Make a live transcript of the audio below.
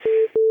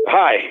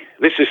Hi,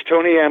 this is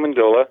Tony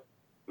Amendola,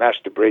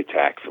 Master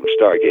Braytac from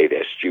Stargate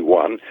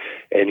SG-1,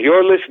 and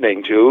you're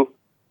listening to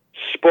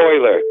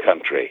Spoiler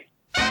Country.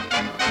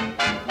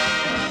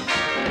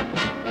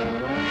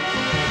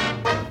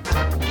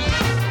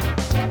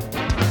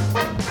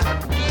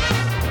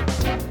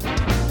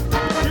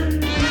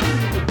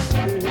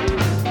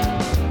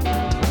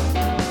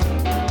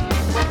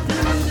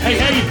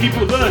 Hey,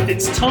 people of Earth,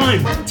 it's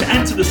time to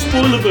enter the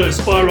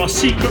Spoilerverse via our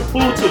secret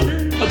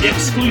portal at the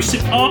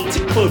exclusive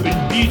Arctic Club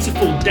in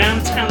beautiful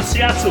downtown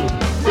Seattle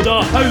with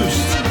our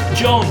hosts,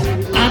 John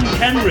and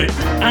Kenrick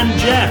and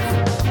Jeff.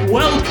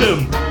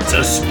 Welcome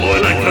to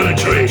Spoiler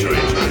Country.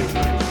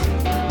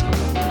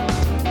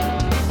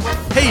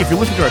 Hey, if you're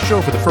listening to our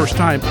show for the first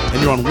time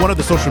and you're on one of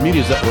the social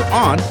medias that we're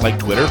on, like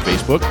Twitter,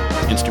 Facebook,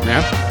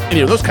 Instagram,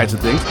 any of those kinds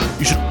of things,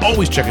 you should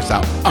always check us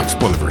out on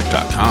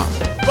Spoilerverse.com.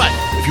 But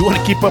if you want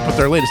to keep up with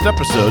our latest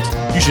episodes,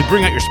 you should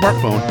bring out your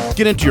smartphone,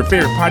 get into your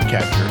favorite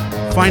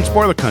podcatcher, find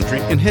Spoiler Country,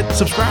 and hit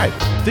subscribe.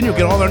 Then you'll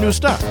get all our new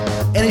stuff.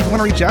 And if you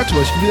want to reach out to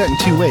us, you can do that in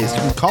two ways.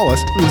 You can call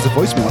us, leave us a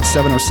voicemail at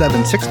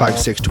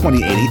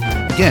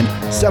 707-656-2080. Again,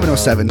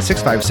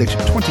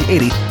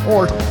 707-656-2080.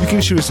 Or you can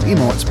shoot us an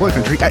email at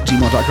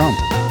spoilercountry@gmail.com.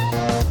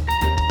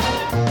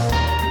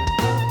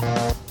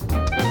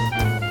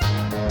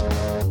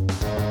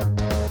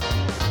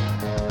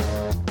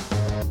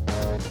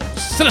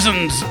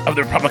 Citizens of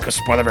the Republic of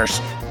Spoilerverse,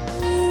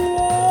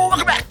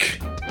 welcome back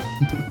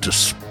to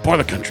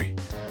Spoiler Country.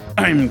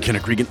 I'm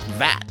Kenneth Regan.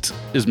 That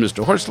is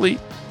Mr. Horsley.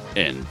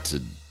 And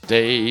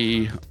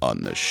today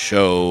on the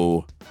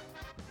show,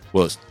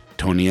 well, it's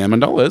Tony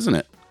Amendola, isn't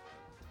it?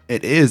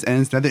 It is,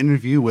 and it's another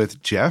interview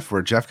with Jeff,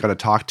 where Jeff got to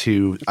talk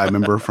to a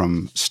member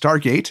from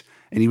Stargate.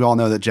 And you all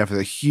know that Jeff is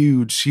a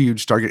huge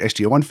Stargate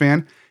SG-1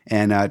 fan.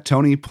 And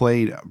Tony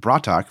played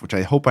Bratok, which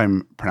I hope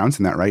I'm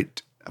pronouncing that right,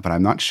 but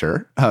I'm not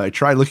sure. I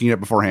tried looking it up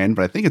beforehand,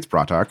 but I think it's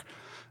Bratok.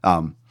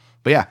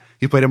 But yeah,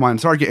 he played him on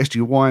Stargate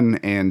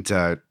SG-1, and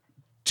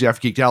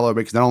Jeff geeked out a little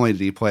bit because not only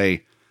did he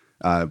play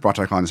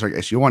Bratok on Stargate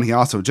SG-1, he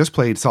also just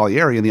played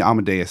Salieri in the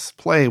Amadeus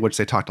play, which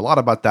they talked a lot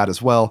about that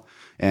as well.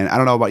 And I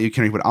don't know about you,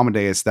 Kenny, but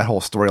Amadeus, that whole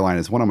storyline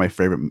is one of my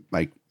favorite,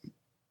 like,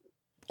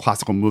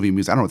 classical movie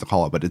music. I don't know what to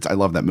call it, but I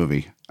love that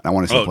movie. I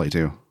want to see it play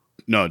too.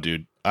 No,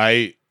 dude,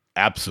 I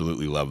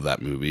absolutely love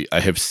that movie. I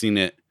have seen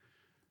it.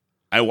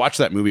 I watch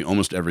that movie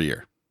almost every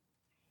year.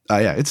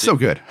 Yeah, it's so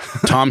good.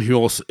 Tom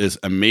Hulce is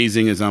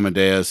amazing as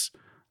Amadeus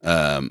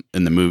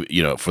in the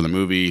movie, for the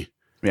movie.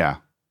 Yeah.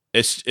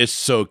 It's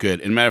so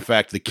good. And matter of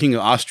fact, the King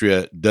of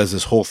Austria does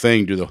this whole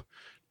thing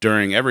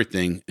during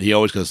everything. He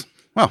always goes,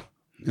 well,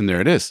 and there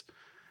it is.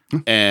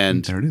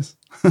 And there it is.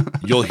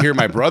 You'll hear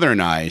my brother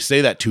and I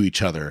say that to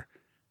each other.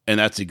 And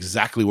that's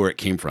exactly where it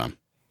came from.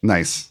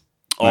 Nice.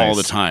 All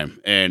the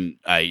time. And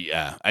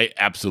I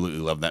absolutely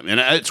love that. And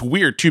it's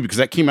weird too, because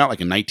that came out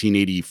like in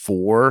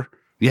 1984.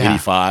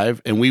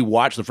 85. And we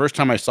watched, the first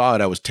time I saw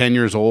it, I was 10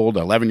 years old,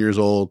 11 years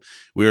old.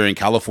 We were in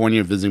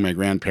California visiting my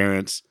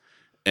grandparents.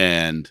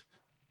 And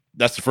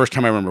that's the first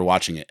time I remember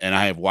watching it. And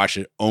I have watched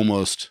it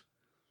almost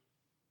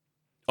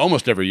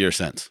every year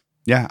since.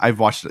 Yeah, I've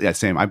watched it. Yeah,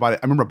 same. I bought it.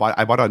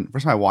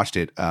 First time I watched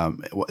it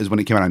is when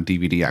it came out on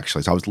DVD,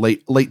 actually. So I was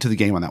late to the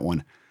game on that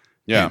one.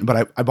 Yeah.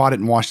 But I bought it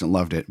and watched it and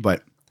loved it.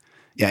 But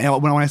yeah,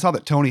 when I saw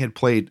that Tony had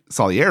played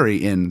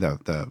Salieri in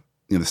the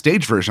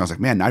stage version, I was like,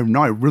 man, I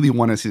really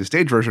want to see the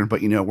stage version,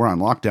 but we're on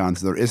lockdown,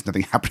 so there is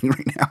nothing happening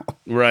right now.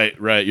 Right.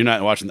 You're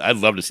not watching. I'd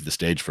love to see the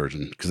stage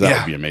version because that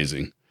would be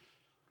amazing.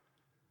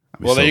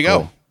 Well, there you cool.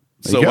 go.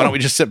 So why don't we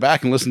just sit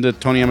back and listen to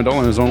Tony Amendola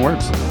in his own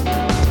words?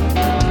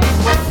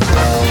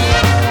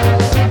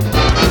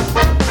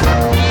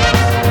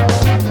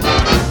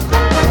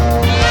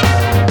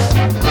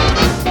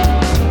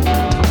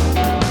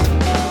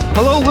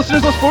 Hello,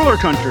 listeners of Spoiler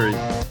Country.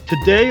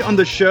 Today on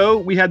the show,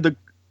 we had the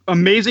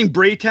amazing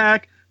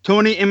Braytac,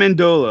 Tony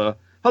Amendola.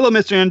 Hello,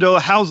 Mr. Amendola.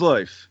 How's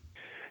life?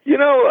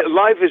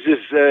 Life is as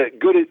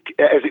good as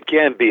it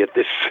can be at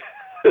this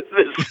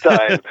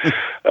time,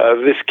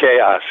 this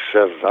chaos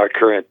of our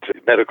current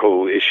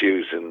medical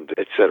issues and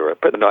et cetera.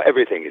 But no,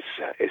 everything is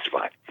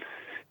fine.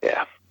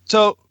 Yeah.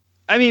 So,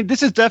 I mean,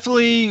 this is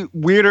definitely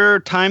weirder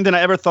time than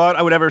I ever thought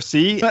I would ever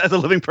see as a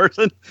living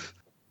person.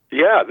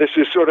 Yeah, this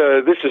is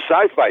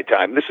sci-fi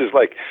time. This is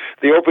like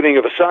the opening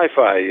of a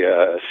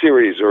sci-fi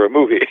series or a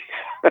movie.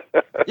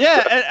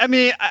 Yeah, I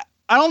mean,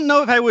 I don't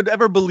know if I would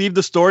ever believe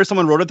the story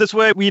someone wrote it this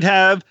way. We'd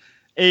have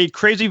a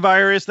crazy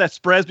virus that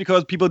spreads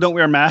because people don't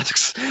wear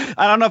masks.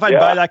 I don't know if I'd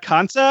buy that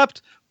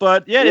concept,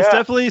 but it's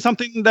definitely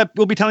something that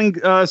we'll be telling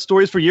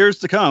stories for years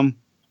to come.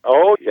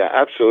 Oh, yeah,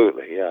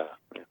 absolutely, yeah.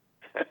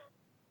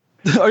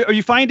 Are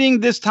you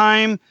finding this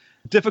time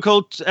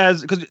difficult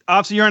because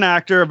obviously you're an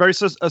actor, a very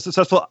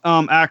successful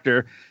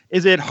actor?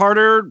 Is it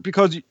harder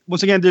because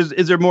once again,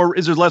 is there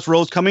less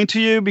roles coming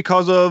to you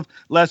because of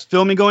less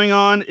filming going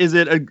on? Is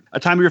it a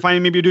time where you're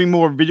finding maybe you're doing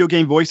more video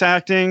game voice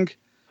acting?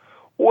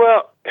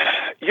 Well,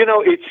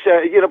 it's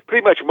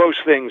pretty much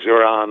most things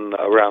are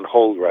around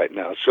hold right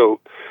now.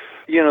 So,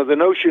 the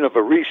notion of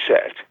a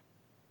reset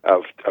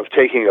of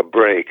taking a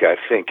break, I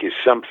think, is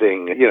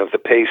something, the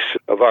pace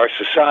of our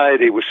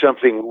society was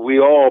something we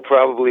all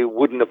probably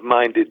wouldn't have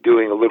minded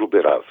doing a little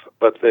bit of.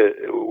 But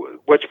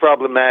what's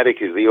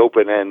problematic is the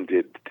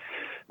open-ended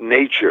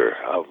nature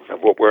of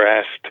what we're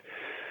asked.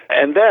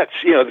 And that's,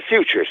 the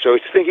future. So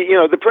it's thinking,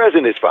 the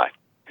present is fine.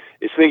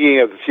 It's thinking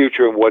of the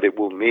future and what it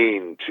will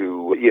mean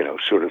to,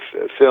 sort of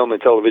film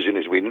and television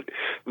as we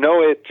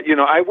know it.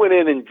 I went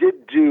in and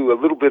did do a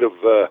little bit of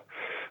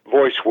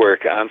voice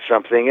work on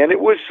something, and it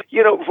was,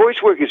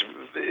 voice work is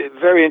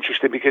very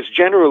interesting because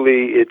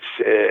generally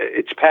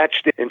it's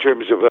patched in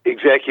terms of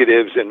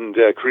executives and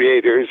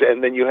creators,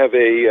 and then you have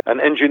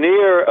an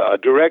engineer, a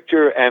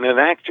director, and an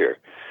actor.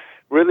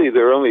 Really,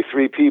 there are only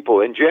 3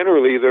 people, and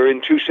generally they're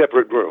in 2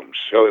 separate rooms.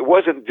 So it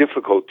wasn't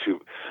difficult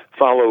to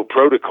follow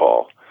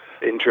protocol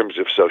in terms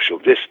of social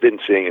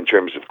distancing, in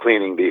terms of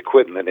cleaning the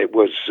equipment. It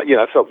was,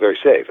 I felt very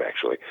safe,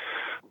 actually.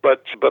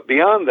 But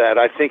beyond that,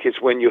 I think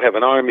it's when you have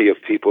an army of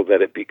people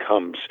that it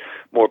becomes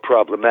more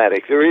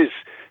problematic. There is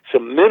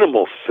some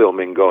minimal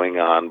filming going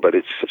on, but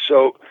it's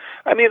so.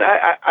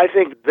 I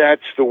think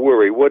that's the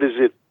worry. What does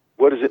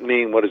it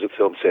mean? What is a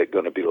film set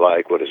going to be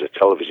like? What is a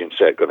television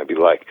set going to be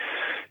like?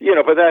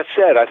 But that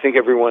said, I think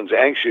everyone's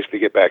anxious to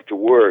get back to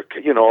work.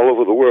 All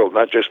over the world,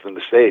 not just in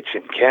the States,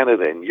 in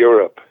Canada, in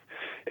Europe,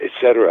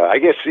 etc. I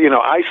guess,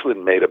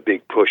 Iceland made a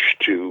big push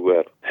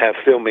to have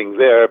filming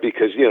there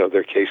because,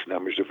 their case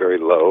numbers are very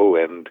low.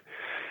 And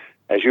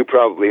as you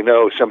probably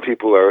know, some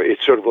people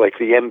it's sort of like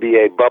the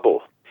NBA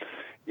bubble.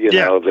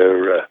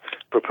 They're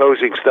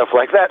proposing stuff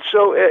like that.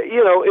 So,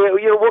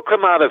 we'll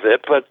come out of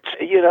it. But,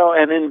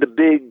 and in the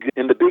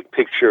big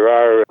picture,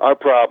 our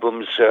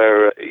problems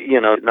are,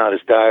 not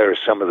as dire as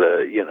some of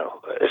the,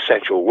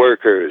 essential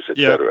workers, et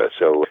cetera.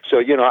 So,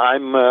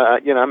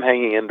 I'm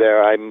hanging in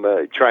there. I'm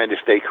trying to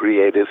stay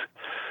creative,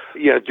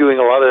 doing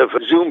a lot of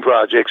Zoom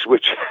projects,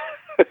 which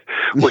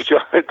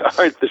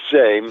aren't the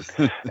same.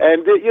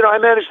 And, I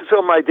manage to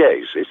fill my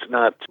days. It's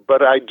not,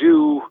 but I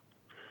do,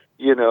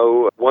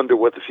 wonder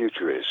what the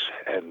future is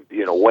and,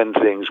 when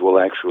things will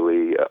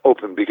actually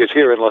open. Because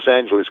here in Los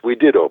Angeles, we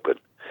did open,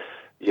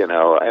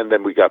 and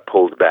then we got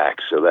pulled back.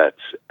 So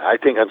I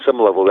think on some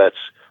level that's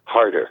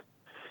harder,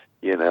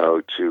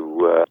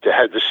 to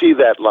have to see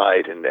that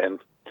light.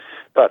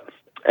 But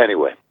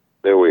anyway,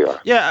 there we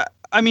are. Yeah.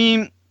 I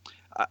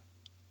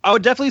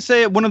would definitely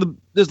say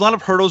there's a lot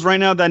of hurdles right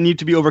now that need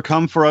to be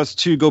overcome for us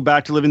to go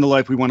back to living the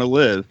life we want to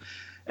live.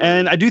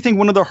 And I do think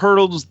one of the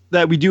hurdles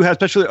that we do have,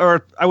 especially,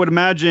 or I would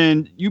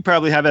imagine you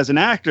probably have as an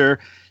actor,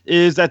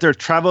 is that there are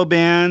travel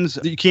bans.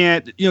 You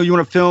can't, you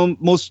want to film.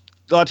 A lot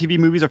of TV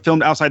movies are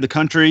filmed outside the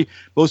country.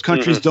 Most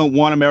countries don't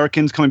want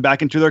Americans coming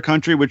back into their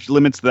country, which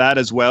limits that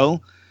as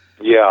well.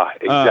 Yeah,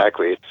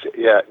 exactly.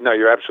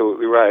 You're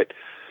absolutely right.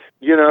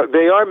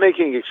 They are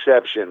making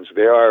exceptions.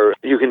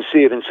 You can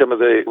see it in some of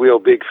the real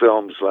big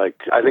films, like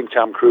I think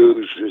Tom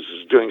Cruise is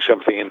doing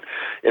something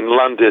in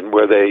London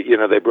where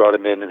they brought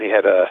him in and he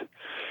had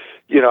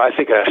I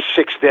think a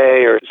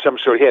 6-day or some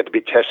sort. He had to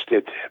be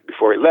tested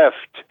before he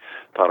left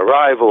upon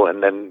arrival,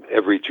 and then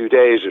every 2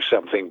 days or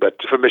something.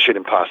 But for Mission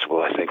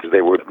Impossible, I think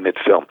they were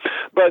mid-film.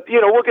 But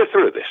we'll get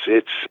through this.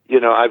 It's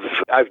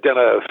I've done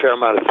a fair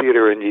amount of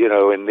theater, and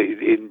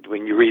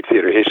when you read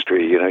theater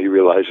history, you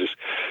realize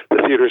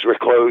the theaters were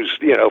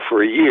closed,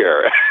 for a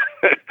year.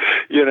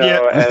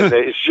 And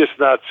it's just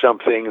not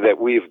something that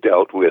we've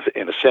dealt with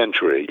in a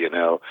century.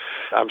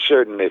 I'm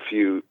certain if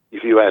you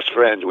ask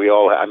friends, we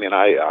all.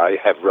 I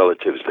have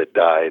relatives that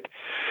died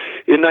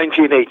in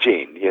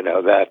 1918.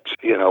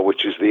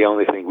 Which is the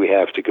only thing we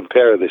have to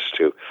compare this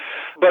to.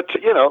 But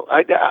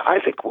I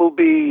think we'll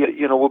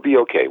be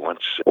okay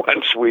once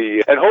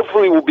we, and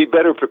hopefully we'll be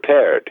better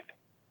prepared.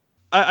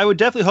 I would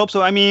definitely hope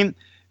so.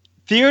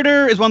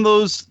 Theater is one of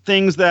those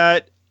things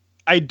that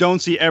I don't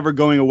see ever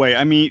going away.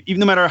 Even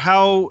no matter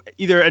how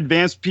either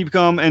advanced people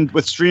become, and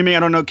with streaming, I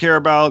don't care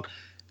about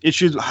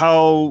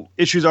how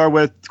issues are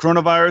with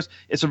coronavirus.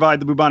 It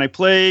survived the bubonic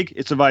plague.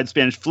 It survived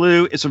Spanish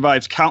flu. It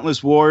survives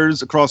countless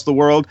wars across the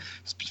world.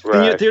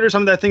 Right. Theater is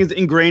something that thing is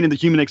ingrained in the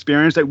human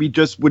experience that we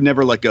just would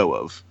never let go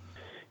of.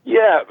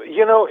 Yeah,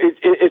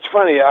 it's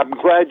funny. I'm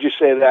glad you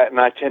say that, and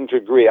I tend to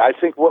agree. I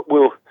think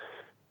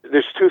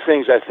there's 2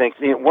 things I think.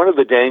 One of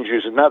the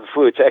dangers is not the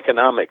flu, it's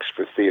economics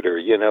for theater.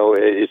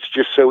 It's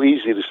just so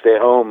easy to stay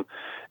home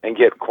and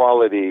get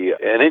quality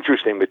and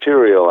interesting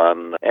material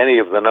on any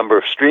of the number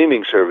of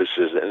streaming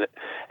services.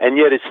 And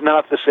yet it's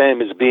not the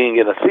same as being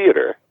in a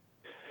theater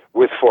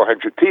with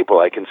 400 people.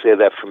 I can say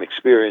that from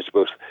experience,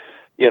 both,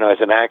 as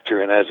an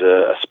actor and as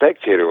a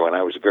spectator when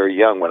I was very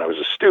young, when I was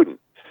a student.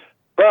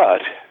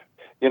 But,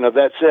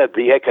 that said,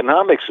 the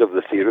economics of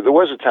the theater, there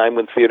was a time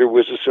when theater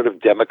was a sort of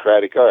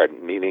democratic art,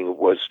 meaning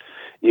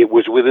it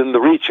was within the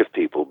reach of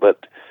people.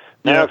 But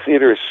now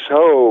theater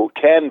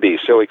can be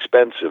so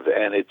expensive,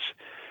 and it's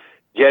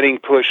getting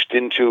pushed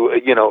into,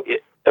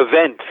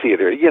 event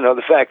theater.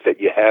 The fact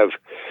that you have,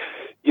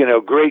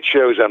 great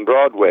shows on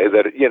Broadway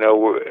that,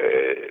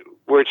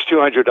 where it's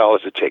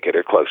 $200 a ticket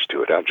or close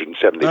to it,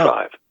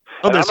 $175.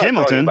 Oh, there's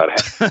Hamilton.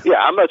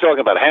 I'm not talking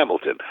about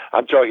Hamilton.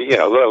 I'm talking, let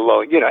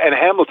alone, and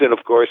Hamilton,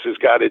 of course, has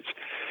got its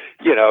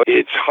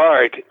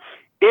heart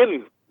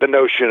in the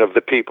notion of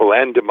the people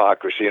and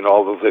democracy and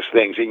all of those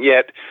things. And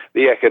yet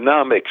the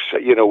economics,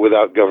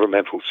 without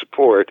governmental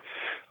support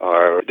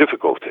are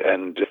difficult.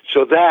 And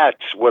so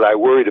that's what I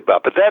worried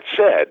about. But that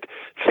said,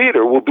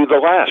 theater will be the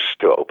last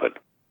to open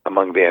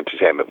among the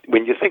entertainment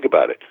when you think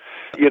about it.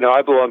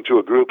 I belong to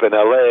a group in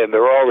LA and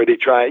they're already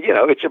trying,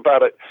 it's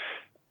about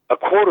a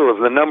quarter of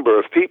the number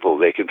of people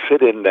they can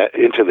fit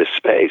into this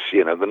space.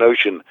 The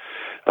notion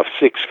of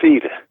 6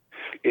 feet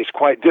is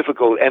quite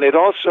difficult. And it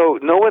also,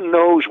 no one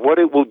knows what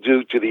it will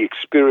do to the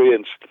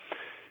experience,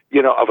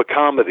 of a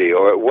comedy,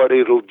 or what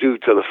it'll do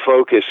to the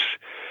focus.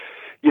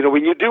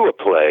 When you do a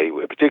play,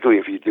 particularly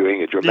if you're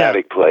doing a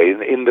dramatic play,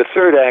 in the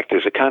third act,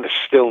 there's a kind of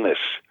stillness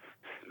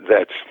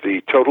that's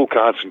the total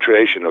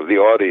concentration of the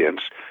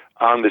audience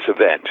on this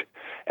event.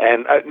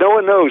 And no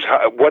one knows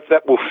what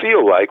that will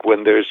feel like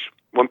when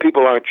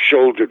people aren't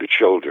shoulder to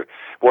shoulder,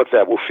 what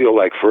that will feel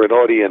like for an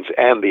audience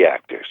and the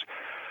actors.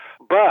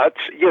 But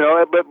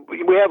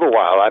we have a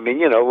while. I mean,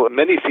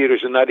 many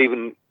theaters are not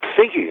even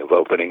thinking of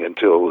opening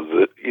until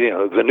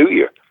the new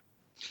year.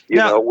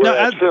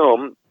 Whereas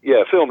film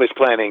is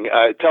planning,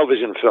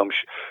 television film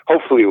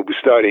hopefully will be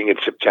starting in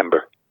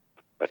September.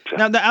 But,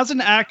 now, as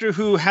an actor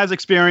who has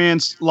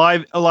experienced a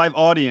live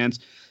audience,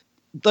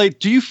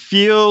 do you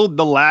feel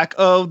the lack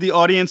of the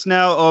audience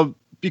now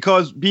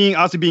because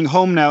being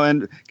home now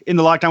and in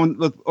the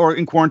lockdown or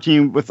in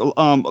quarantine with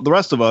the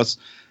rest of us,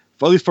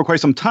 at least for quite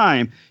some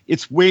time,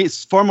 it's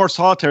far more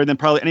solitary than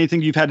probably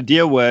anything you've had to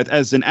deal with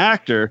as an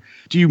actor.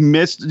 Do you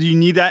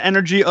need that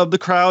energy of the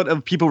crowd,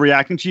 of people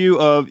reacting to you,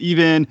 of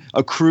even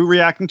a crew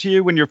reacting to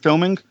you when you're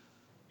filming?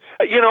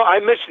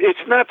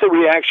 It's not the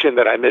reaction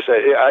that I miss.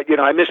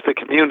 I miss the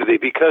community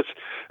because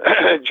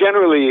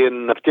generally,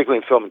 particularly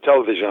in film and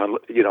television,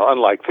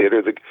 unlike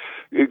theater,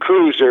 the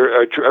crews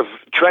are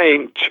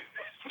trained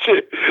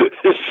to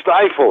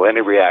stifle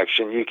any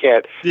reaction. You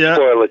can't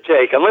spoil a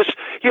take unless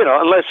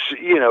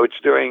it's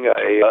during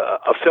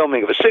a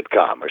filming of a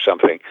sitcom or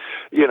something,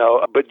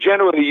 but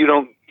generally you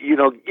don't,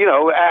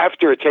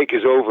 after a take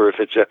is over, if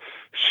it's a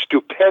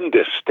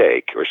stupendous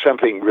take or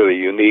something really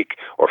unique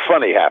or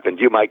funny happened,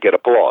 you might get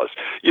applause,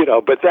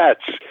 but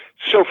that's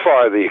so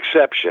far the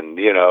exception,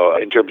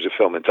 in terms of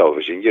film and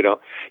television,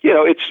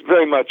 it's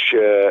very much,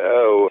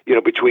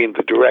 between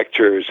the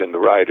directors and the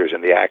writers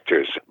and the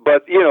actors.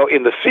 But,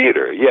 in the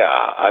theater,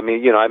 I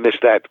mean, I miss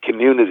that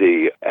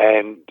community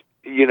and,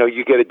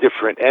 you get a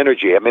different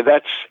energy. I mean,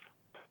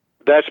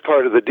 that's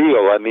part of the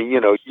deal. I mean,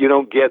 you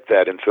don't get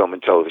that in film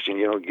and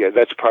television.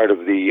 That's part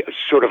of the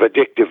sort of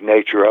addictive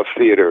nature of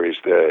theater is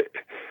the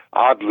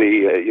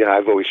oddly,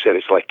 I've always said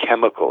it's like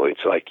chemical.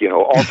 It's like,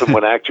 often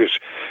when actors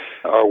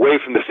are away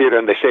from the theater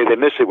and they say they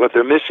miss it, what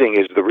they're missing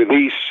is the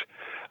release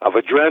of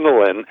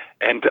adrenaline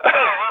and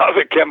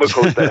other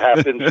chemicals that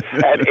happens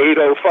at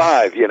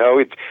 8:05.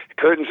 It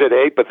curtains at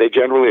 8, but they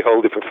generally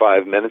hold it for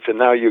 5 minutes, and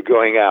now you're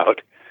going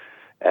out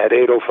at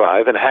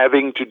 8:05 and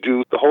having to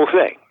do the whole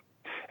thing.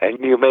 And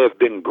you may have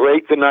been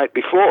great the night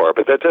before,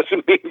 but that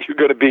doesn't mean you're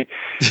going to be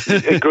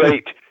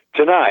great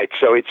tonight.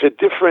 So it's a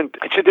different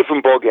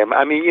ballgame.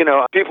 I mean,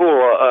 people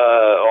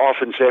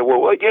often say,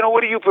 well, what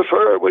do you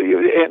prefer?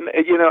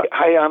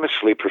 I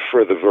honestly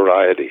prefer the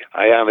variety.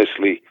 I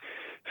honestly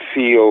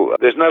feel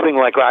there's nothing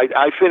like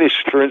I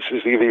finished, for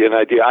instance, to give you an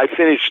idea, I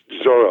finished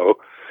Zorro.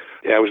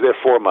 I was there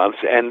 4 months,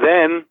 and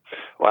then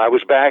I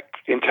was back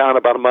in town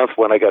about a month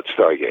when I got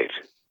Stargate.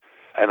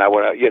 And I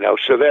went,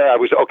 so there I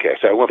was, okay,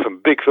 so I went from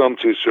big film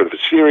to sort of a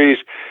series,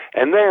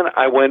 and then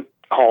I went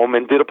home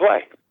and did a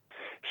play.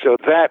 So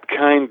that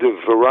kind of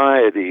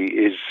variety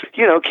is,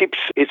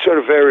 it's sort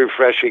of very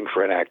refreshing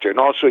for an actor. And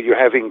also you're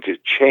having to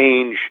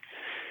change,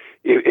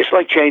 it's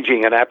like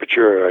changing an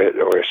aperture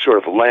or a sort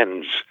of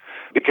lens,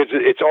 because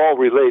it's all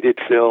related,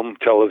 film,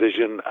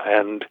 television,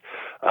 and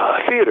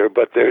theater,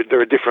 but there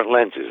are different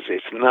lenses.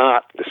 It's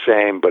not the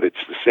same, but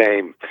it's the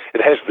same.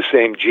 It has the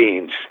same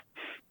genes.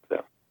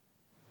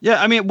 Yeah,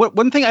 I mean,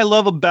 one thing I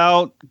love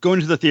about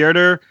going to the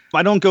theater,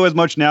 I don't go as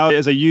much now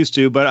as I used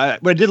to,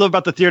 but what I did love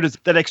about the theater is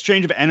that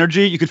exchange of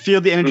energy. You could feel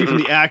the energy from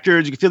the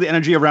actors. You could feel the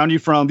energy around you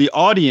from the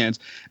audience.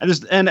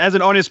 And as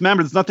an audience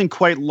member, there's nothing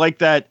quite like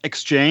that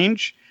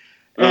exchange.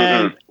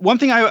 And one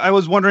thing I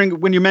was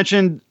wondering, when you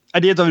mentioned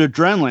ideas of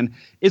adrenaline,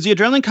 is the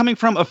adrenaline coming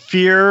from a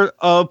fear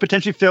of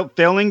potentially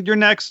failing in your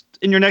next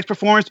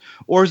performance,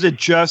 or is it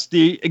just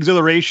the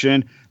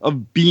exhilaration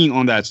of being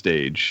on that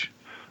stage?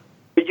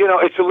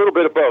 It's a little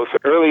bit of both.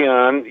 Early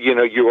on,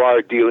 you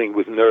are dealing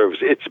with nerves.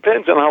 It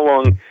depends on how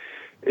long,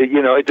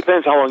 it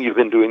depends how long you've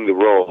been doing the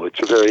role.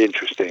 It's very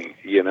interesting,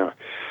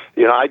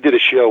 I did a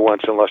show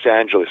once in Los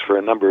Angeles for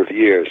a number of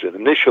years, and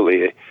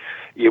initially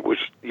it was,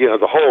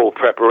 the whole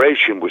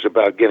preparation was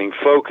about getting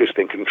focused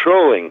and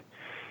controlling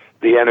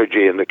the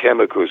energy and the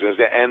chemicals.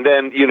 And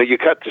then, you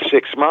cut to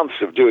 6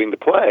 months of doing the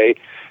play,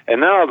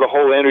 and now the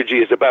whole energy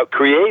is about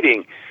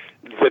creating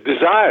the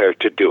desire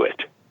to do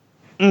it.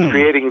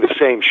 creating the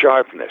same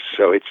sharpness.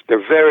 So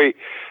they're very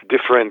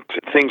different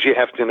things you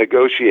have to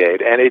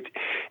negotiate. And it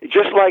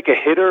just like a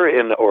hitter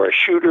or a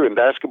shooter in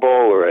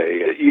basketball, or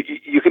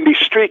you can be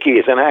streaky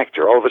as an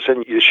actor. All of a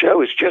sudden, the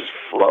show is just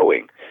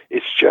flowing.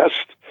 It's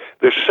just,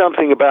 there's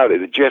something about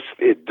it.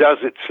 It does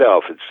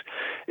itself. It's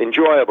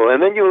enjoyable.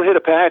 And then you'll hit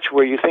a patch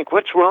where you think,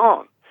 what's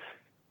wrong?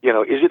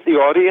 Is it the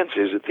audience?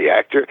 Is it the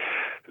actor?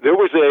 There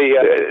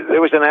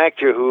was an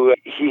actor who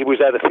he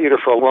was at a theater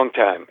for a long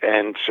time,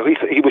 and so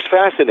he was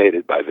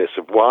fascinated by this,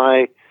 of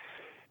what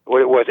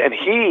it was, and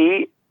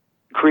he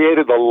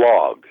created a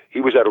log.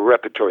 He was at a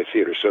repertory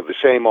theater, so the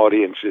same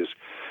audiences,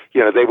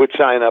 they would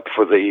sign up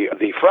for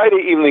the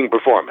Friday evening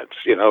performance,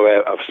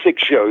 of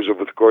 6 shows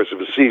over the course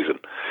of a season,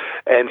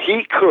 and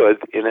he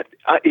could,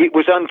 it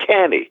was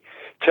uncanny,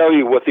 tell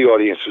you what the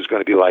audience was going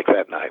to be like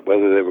that night,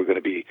 whether they were going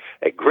to be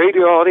a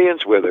greater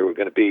audience, whether they were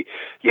going to be,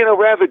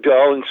 rather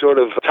dull and sort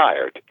of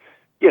tired.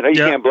 You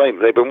can't blame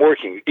them. They've been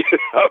working,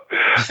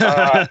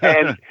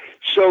 and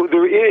so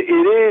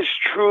it is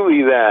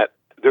truly that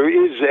there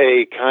is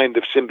a kind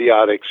of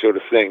symbiotic sort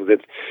of thing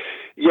that,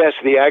 yes,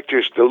 the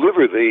actors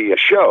deliver the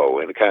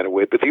show in a kind of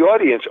way, but the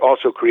audience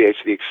also creates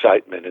the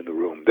excitement in the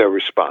room, their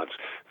response,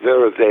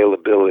 their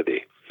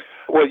availability.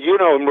 Well,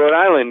 in Rhode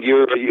Island,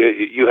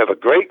 you have a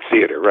great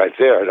theater right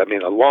there. I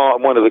mean,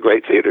 one of the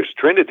great theaters,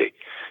 Trinity,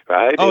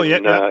 right? Oh,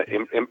 in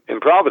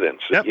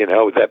Providence, yep.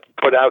 That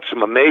put out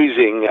some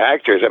amazing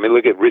actors. I mean,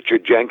 look at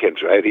Richard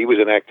Jenkins, right? He was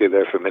an actor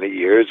there for many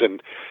years,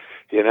 and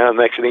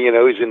next thing you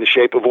know, he's in The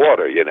Shape of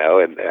Water,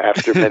 and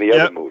after many yep.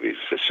 other movies.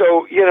 So,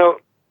 so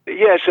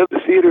the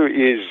theater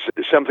is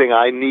something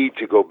I need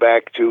to go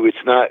back to.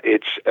 It's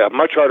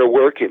much harder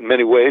work in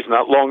many ways,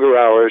 not longer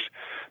hours,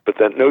 but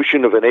that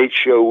notion of an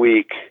 8-show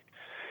week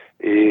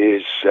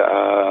is it's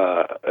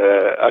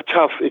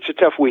a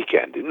tough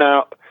weekend.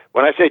 Now,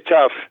 when I say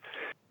tough,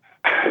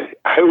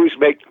 I always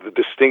make the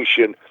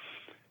distinction.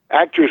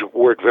 Actors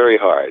work very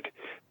hard,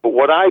 but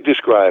what I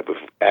describe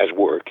as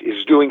work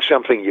is doing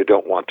something you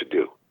don't want to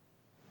do.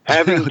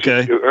 Having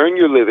to earn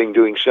your living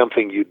doing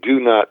something you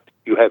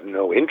have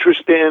no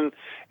interest in,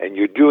 and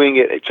you're doing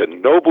it. It's a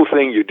noble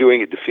thing. You're doing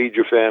it to feed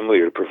your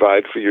family or to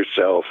provide for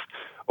yourself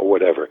or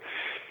whatever.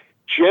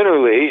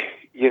 Generally,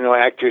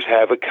 actors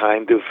have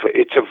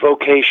it's a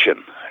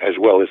vocation as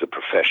well as a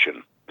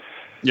profession.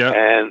 Yeah.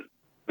 And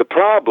the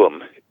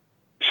problem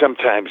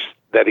sometimes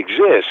that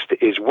exists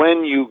is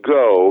when your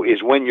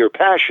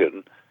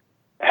passion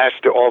has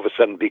to all of a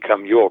sudden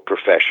become your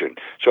profession.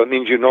 So it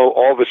means,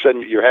 all of a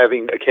sudden you're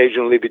having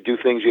occasionally to do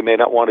things you may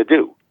not want to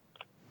do.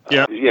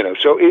 Yeah.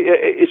 So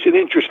it's an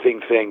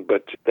interesting thing,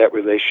 but that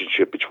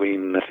relationship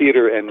between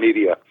theater and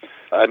media.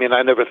 I mean,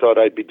 I never thought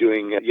I'd be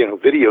doing,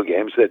 video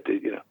games as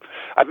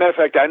a matter of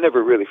fact, I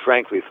never really,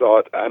 frankly,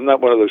 thought, I'm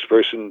not one of those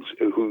persons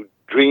who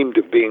dreamed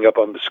of being up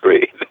on the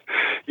screen.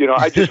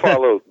 I just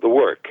followed the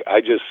work.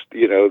 I just,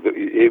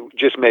 it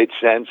just made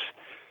sense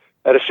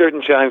at a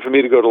certain time for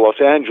me to go to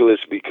Los Angeles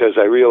because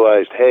I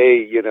realized,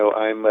 hey,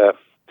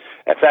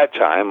 at that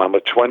time, I'm a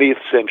 20th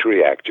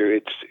century actor.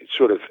 It's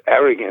sort of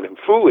arrogant and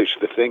foolish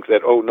to think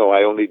that, oh, no,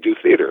 I only do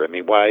theater. I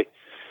mean, why?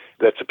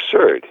 That's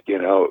absurd,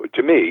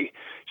 to me.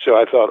 So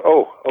I thought,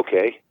 oh,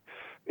 okay.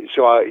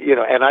 So,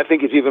 and I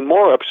think it's even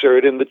more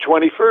absurd in the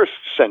 21st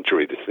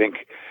century to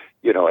think,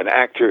 an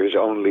actor is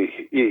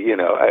only,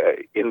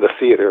 in the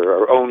theater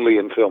or only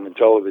in film and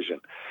television.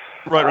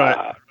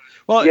 Right.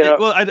 Well,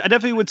 I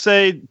definitely would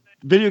say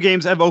video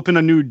games have opened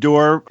a new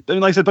door,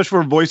 like I said,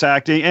 especially for voice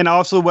acting, and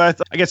also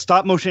with, I guess,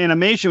 stop motion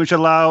animation, which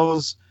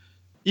allows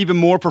even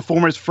more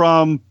performance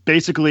from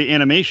basically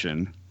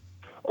animation.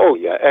 Oh,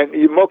 yeah. And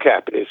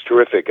mocap is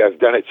terrific. I've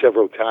done it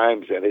several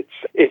times, and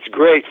it's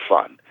great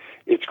fun.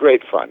 It's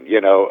great fun.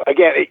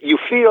 Again, you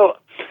feel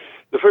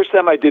the first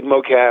time I did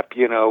mocap,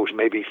 was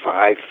maybe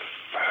five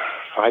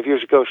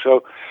years ago or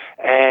so,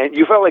 and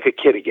you felt like a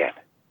kid again.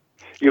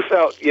 You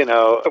felt,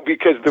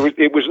 because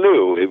it was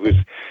new. It was,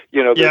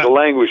 there's a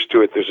language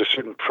to it. There's a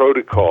certain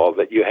protocol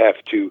that you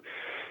have to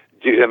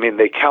do. I mean,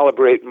 they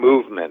calibrate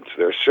movements.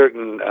 There are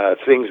certain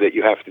things that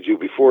you have to do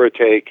before a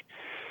take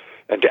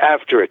and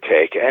after a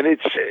take, and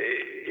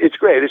it's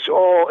great. It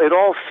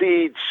all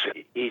feeds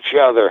each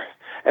other.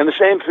 And the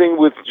same thing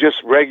with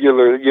just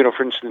regular,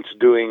 for instance,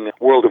 doing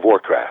World of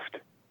Warcraft.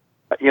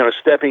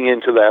 Stepping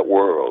into that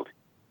world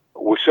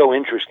was so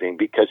interesting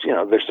because,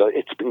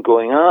 it's been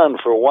going on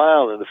for a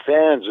while and the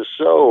fans are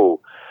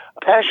so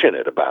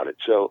passionate about it.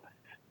 So,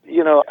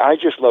 I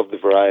just love the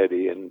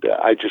variety and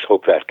I just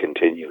hope that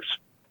continues.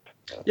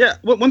 Yeah.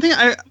 Well, one thing,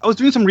 I was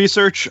doing some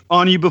research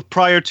on you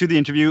prior to the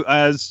interview,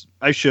 as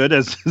I should,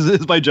 as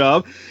is my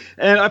job.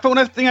 And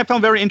one thing I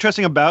found very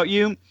interesting about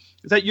you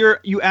is that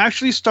you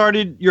actually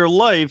started your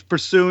life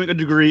pursuing a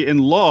degree in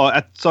law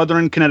at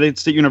Southern Connecticut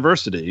State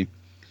University.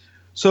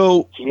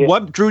 So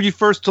what drew you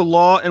first to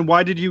law, and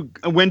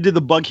when did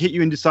the bug hit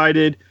you and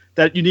decided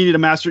that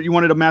you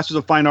wanted a master's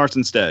of fine arts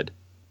instead?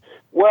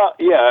 Well,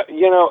 yeah,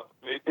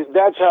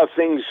 that's how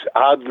things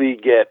oddly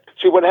get.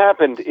 See, what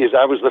happened is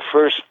I was the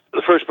first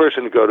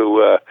person to go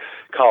to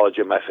college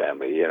in my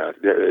family.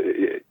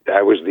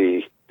 I was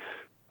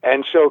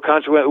And so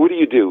consequently, what do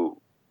you do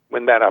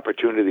when that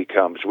opportunity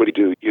comes? What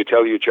do? You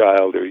tell your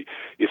child, or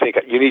you think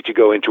you need to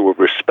go into a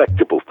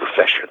respectable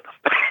profession.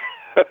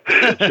 So,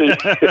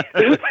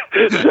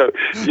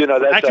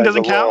 that's acting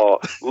doesn't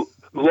count.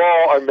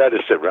 Law or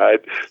medicine,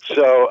 right?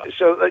 So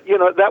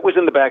that was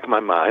in the back of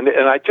my mind,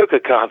 and I took a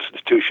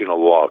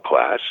constitutional law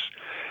class,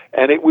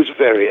 and it was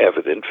very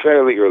evident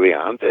fairly early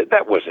on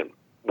that wasn't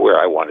where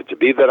I wanted to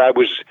be. That I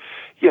was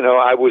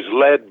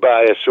led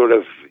by a sort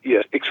of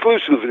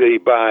exclusively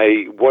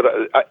by what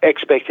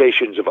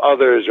expectations of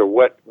others or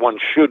what one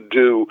should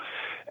do,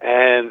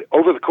 and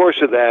over the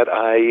course of that,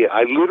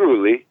 I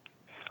literally.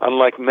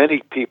 Unlike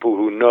many people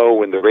who know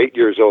when they're 8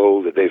 years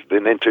old that they've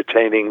been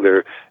entertaining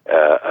their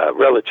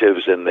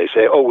relatives and they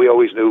say, oh, we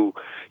always knew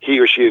he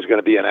or she is going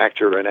to be an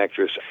actor or an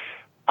actress.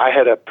 I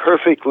had a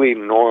perfectly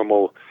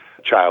normal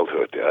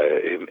childhood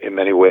in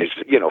many ways,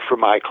 for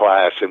my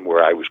class and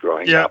where I was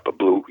growing up, a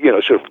blue,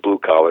 sort of blue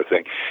collar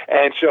thing.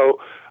 And so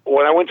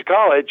when I went to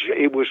college,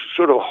 it was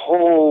sort of a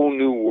whole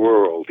new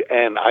world.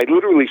 And I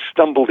literally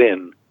stumbled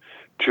in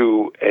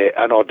to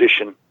an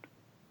audition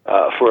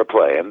for a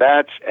play. And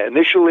that's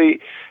initially,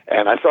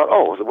 and I thought,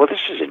 oh, well, this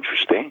is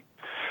interesting.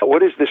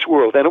 What is this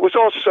world? And it was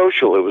all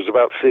social. It was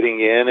about fitting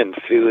in and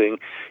feeling,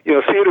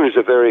 theater is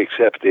a very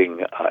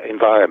accepting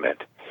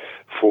environment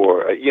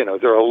for,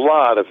 there are a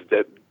lot of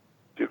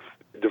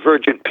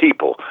divergent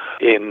people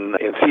in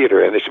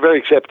theater, and it's very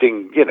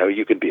accepting.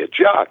 You can be a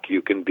jock,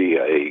 you can be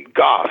a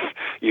goth,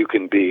 you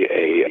can be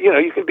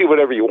you can be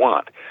whatever you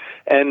want.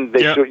 And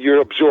so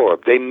you're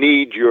absorbed. They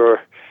need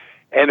your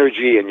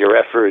energy and your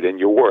effort and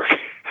your work.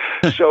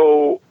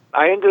 So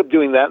I ended up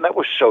doing that, and that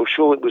was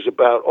social. It was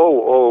about,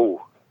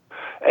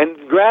 and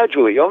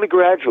only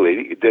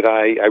gradually did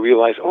I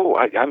realize,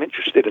 I'm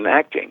interested in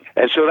acting.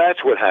 And so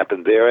that's what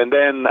happened there. And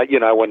then,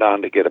 I went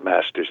on to get a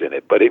master's in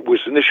it. But it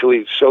was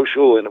initially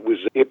social, and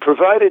it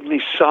provided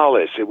me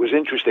solace. It was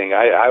interesting.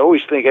 I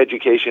always think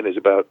education is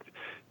about,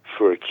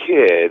 for a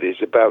kid,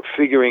 is about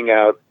figuring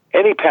out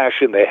any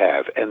passion they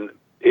have. And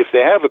if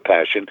they have a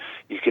passion,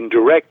 you can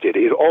direct it.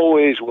 It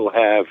always will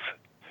have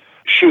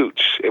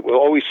shoots. It will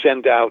always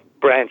send out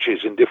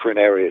branches in different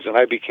areas. And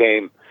I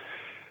became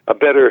a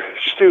better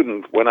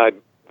student when I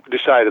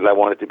decided I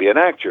wanted to be an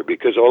actor,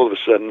 because all of a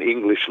sudden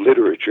English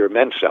literature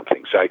meant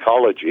something.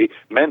 Psychology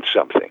meant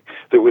something.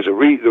 There was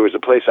a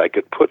place I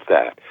could put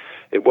that.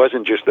 It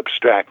wasn't just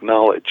abstract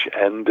knowledge.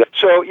 And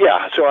so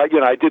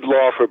I did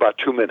law for about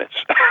 2 minutes.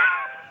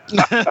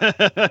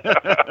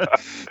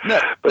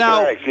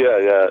 Now, thanks,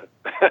 yeah.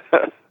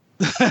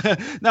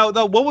 Now,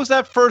 what was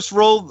that first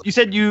role? You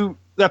said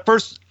that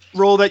first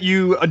role that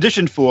you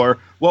auditioned for.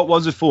 What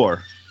was it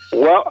for?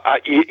 Well,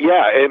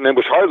 and it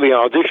was hardly an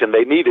audition.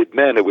 They needed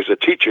men. It was a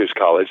teachers'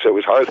 college, so it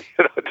was hardly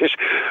an audition.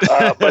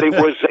 But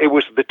it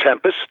was The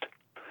Tempest.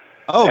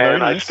 Oh, very and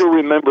nice. I still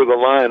remember the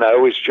line. I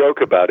always joke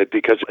about it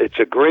because it's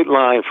a great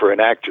line for an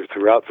actor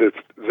throughout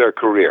their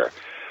career.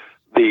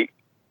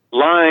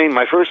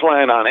 My first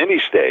line on any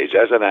stage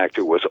as an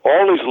actor was,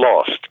 all is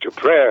lost to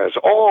prayers,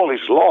 all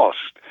is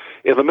lost,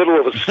 in the middle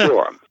of a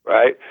storm,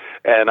 right?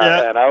 And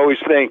I always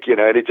think,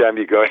 anytime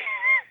you're going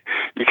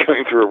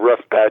through a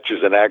rough patch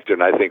as an actor,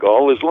 and I think,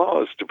 all is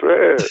lost to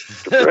prayers,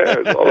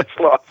 all is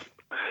lost.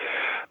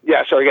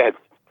 Yeah, sorry, go ahead.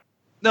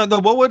 No,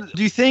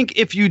 do you think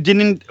if you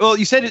didn't, well,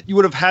 you said you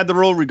would have had the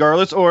role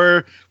regardless,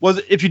 or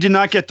if you did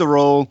not get the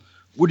role,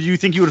 would you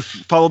think you would have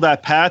followed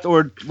that path,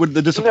 or would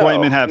the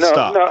disappointment have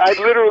stopped? No, I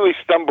literally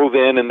stumbled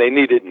in, and they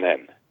needed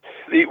men.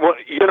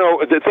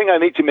 The thing I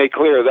need to make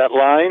clear, that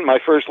line, my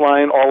first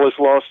line, all is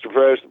lost to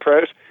prayers,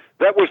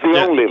 that was the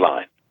only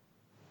line.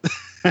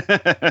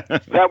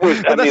 That was,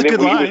 he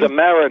was a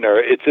mariner.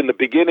 It's in the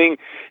beginning.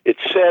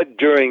 It's said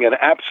during an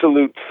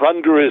absolute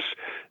thunderous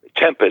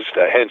tempest,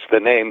 hence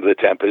the name The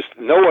Tempest.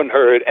 No one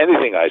heard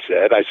anything I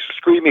said. I was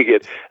screaming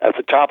it at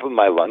the top of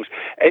my lungs.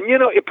 And,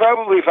 it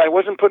probably, if I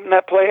wasn't put in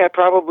that play, I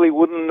probably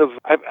wouldn't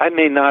have, I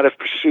may not have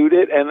pursued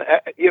it. And,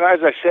 as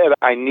I said,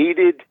 I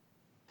needed,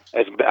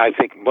 as I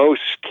think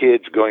most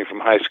kids going from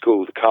high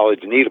school to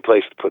college need a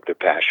place to put their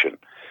passion.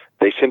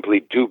 They simply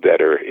do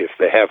better if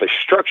they have a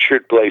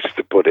structured place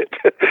to put it.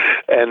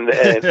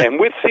 and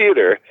with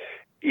theater,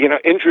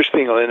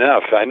 interestingly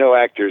enough, I know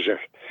actors are,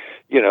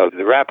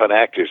 the rap on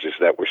actors is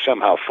that we're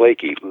somehow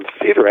flaky.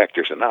 Theater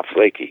actors are not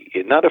flaky,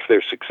 not if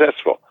they're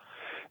successful.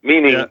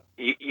 Meaning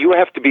you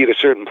have to be at a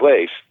certain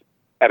place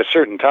at a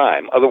certain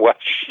time, otherwise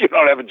you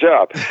don't have a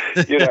job.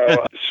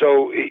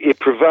 So it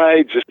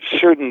provides a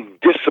certain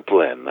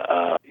discipline.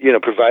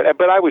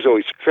 But I was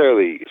always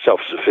fairly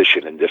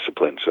self-sufficient and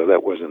disciplined, so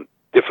that wasn't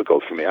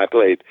difficult for me. I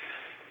played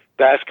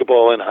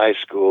basketball in high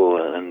school,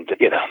 and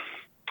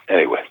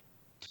anyway.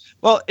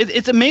 Well,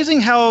 it's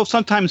amazing how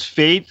sometimes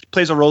fate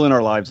plays a role in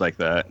our lives like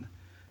that.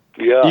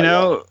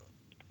 Yeah.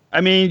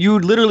 You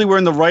literally were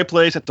in the right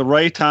place at the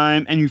right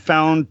time, and you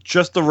found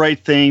just the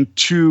right thing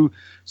to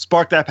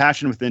spark that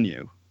passion within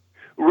you.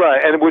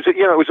 Right, and it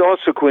was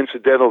also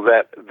coincidental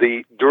that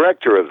the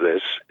director of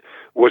this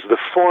was the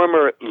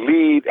former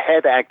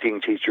head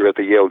acting teacher at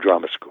the Yale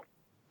Drama School.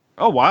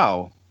 Oh,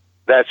 wow.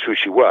 that's who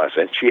she was.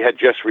 And she had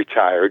just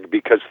retired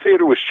because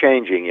theater was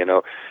changing,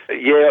 Yale,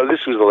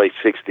 this was the late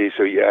 60s,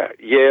 so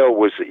Yale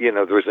was,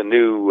 there was a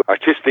new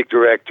artistic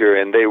director,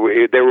 and they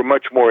were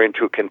much more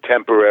into a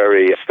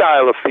contemporary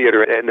style of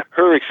theater, and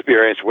her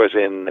experience was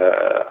in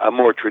a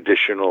more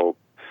traditional.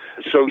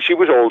 So she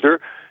was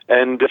older,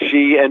 and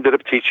she ended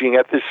up teaching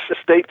at this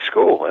state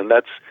school, and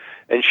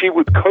she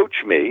would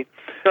coach me.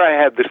 I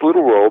had this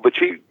little role, but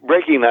she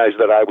recognized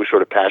that I was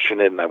sort of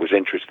passionate and I was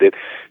interested.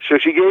 So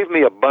she gave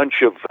me a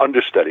bunch of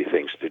understudy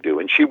things to do,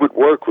 and she would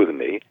work with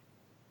me.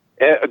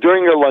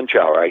 During her lunch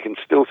hour, I can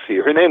still see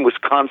her. Her name was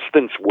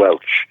Constance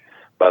Welch,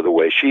 by the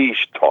way. She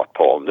taught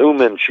Paul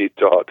Newman. She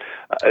taught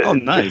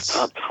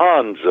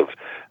tons of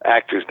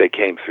actors that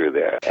came through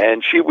there.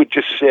 And she would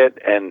just sit,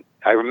 and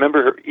I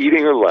remember her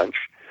eating her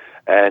lunch,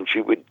 and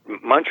she would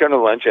munch on her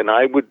lunch, and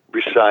I would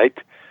recite,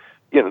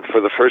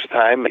 for the first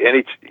time,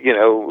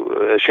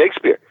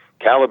 Shakespeare,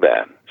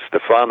 Caliban,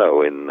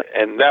 Stephano, and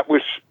that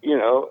was,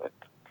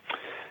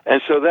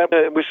 and so that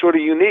was sort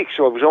of unique.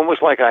 So it was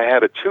almost like I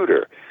had a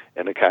tutor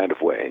in a kind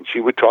of way, and she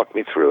would talk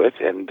me through it,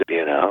 and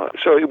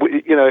so it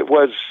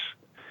was,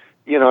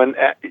 and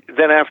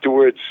then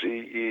afterwards,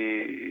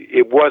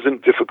 it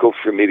wasn't difficult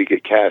for me to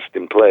get cast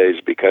in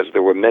plays because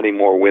there were many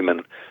more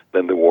women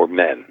than there were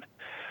men,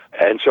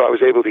 and so I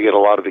was able to get a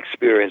lot of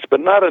experience, but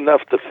not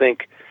enough to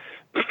think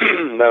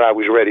that I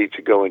was ready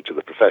to go into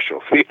the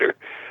professional theater.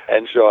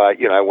 And so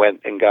I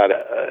went and got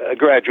a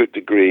graduate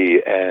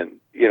degree, and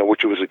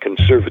which was a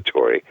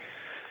conservatory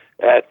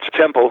at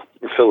Temple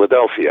in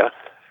Philadelphia,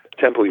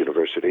 Temple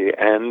University,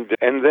 and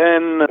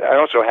then I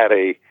also had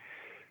it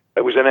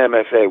was an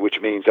MFA, which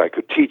means I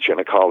could teach on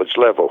a college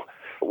level,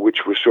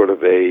 which was sort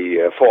of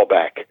a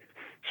fallback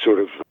sort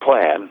of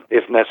plan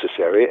if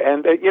necessary,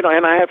 and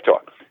and I have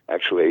taught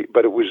actually,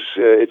 but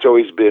it's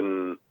always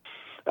been.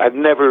 I've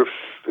never,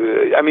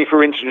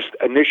 for instance,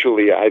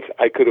 initially I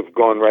could have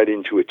gone right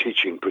into a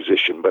teaching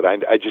position, but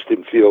I just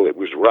didn't feel it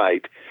was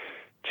right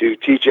to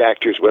teach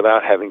actors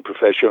without having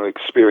professional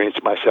experience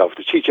myself,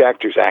 to teach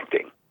actors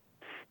acting.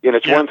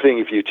 It's one thing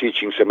if you're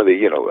teaching some of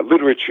the,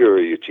 literature, or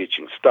you're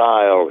teaching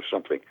style or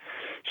something.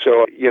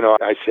 So,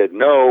 I said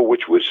no,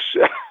 which was,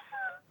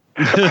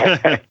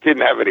 I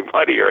didn't have any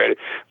money or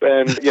anything.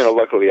 And,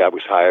 luckily I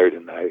was hired,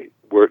 and I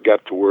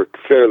got to work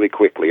fairly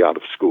quickly out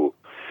of school.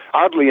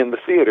 Oddly, in the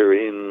theater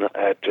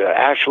at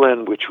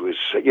Ashland, which was,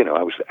 I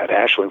was at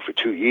Ashland for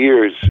 2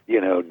 years,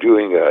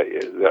 doing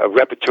a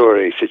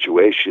repertory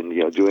situation,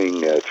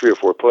 doing 3 or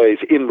 4 plays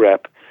in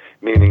rep,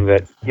 meaning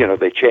that,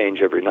 they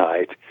change every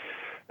night.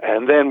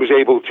 And then was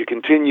able to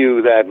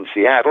continue that in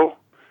Seattle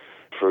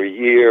for a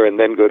year, and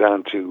then go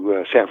down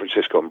to San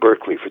Francisco and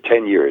Berkeley for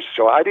 10 years.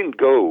 So I didn't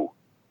go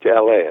to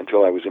L.A.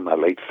 until I was in my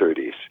late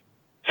 30s.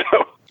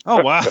 So. Oh,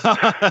 wow.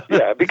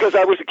 Yeah, because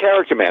I was a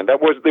character man. I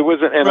was able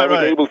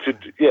to,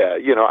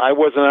 I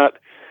was not,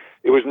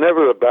 it was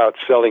never about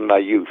selling my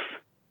youth.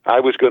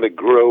 I was going to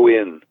grow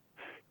in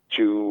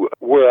to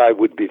where I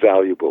would be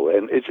valuable.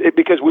 And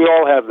because we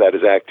all have that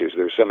as actors.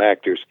 There's some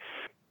actors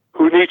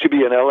who need to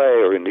be in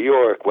LA or in New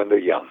York when they're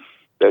young.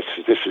 This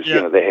is,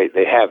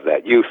 they have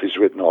that. Youth is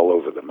written all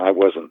over them. I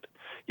wasn't,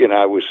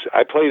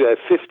 I played a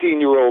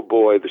 15-year-old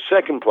boy, the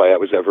second play I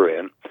was ever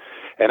in.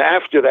 And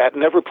after that,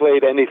 never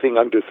played anything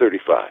under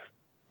 35.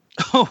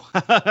 Oh.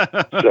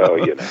 So,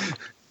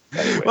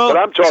 Anyway, well, but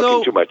I'm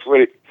talking too much.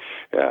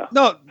 Yeah.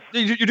 No,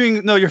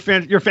 you're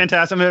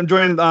fantastic. I'm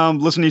enjoying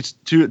listening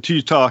to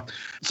you talk.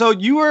 So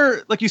you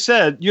were, like you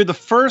said, you're the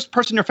first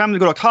person in your family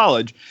to go to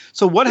college.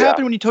 So what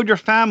happened when you told your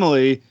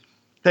family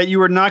that you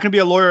were not going to be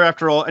a lawyer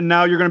after all, and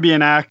now you're going to be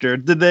an actor?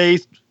 Did they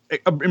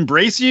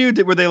embrace you?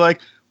 Were they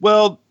like,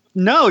 well,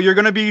 no, you're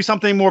going to be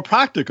something more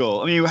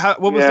practical? I mean, what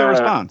was their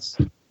response?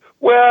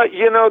 Well,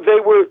 they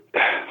were.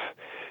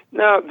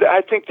 No,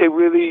 I think they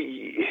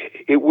really.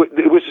 It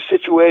was a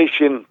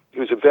situation. It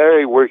was a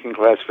very working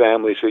class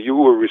family, so you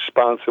were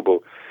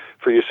responsible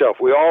for yourself.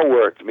 We all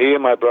worked. Me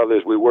and my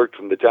brothers, we worked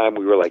from the time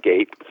we were like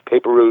 8,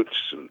 paper routes,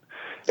 and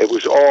it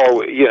was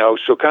all,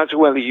 So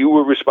consequently, you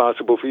were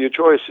responsible for your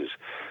choices.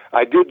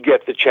 I did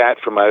get the chat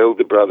from my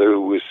older brother,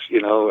 who was,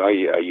 are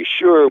you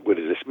sure? What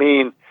does this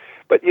mean?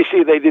 But you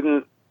see, they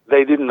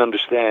didn't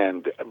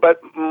understand.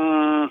 But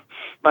my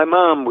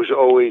mom was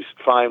always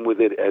fine with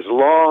it as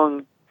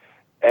long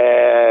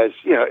as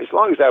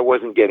I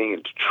wasn't getting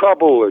into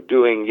trouble or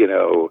doing,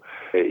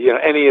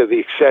 any of the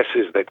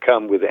excesses that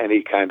come with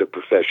any kind of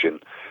profession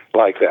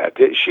like that.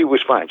 She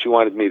was fine. She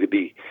wanted me to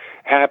be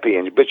happy,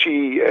 but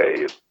she,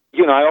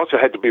 I also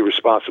had to be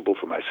responsible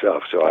for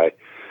myself. So I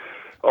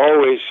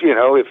always,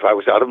 if I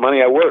was out of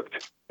money, I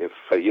worked. If,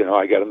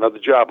 I got another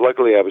job.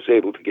 Luckily, I was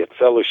able to get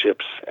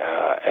fellowships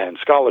and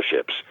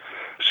scholarships.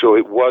 So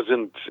it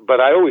wasn't, but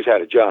I always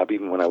had a job.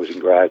 Even when I was in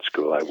grad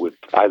school, I would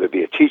either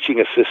be a teaching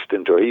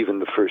assistant, or even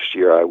the first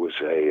year I was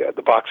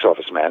the box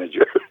office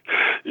manager,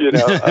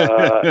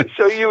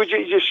 so you were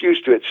just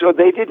used to it. So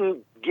they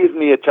didn't give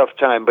me a tough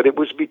time, but it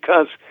was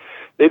because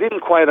they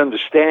didn't quite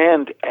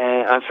understand.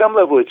 And on some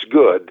level, it's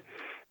good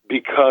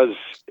because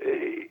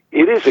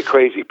it is a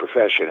crazy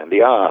profession, and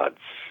the odds,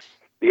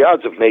 the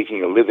odds of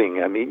making a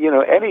living, I mean,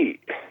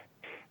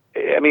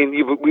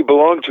 we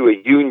belong to a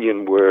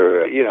union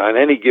where, on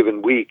any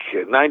given week,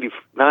 90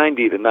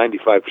 to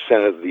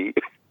 95% of the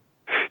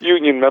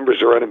union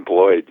members are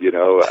unemployed.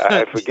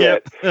 I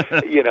forget,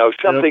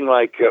 something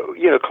like,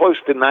 close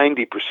to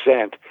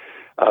 90%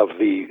 of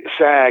the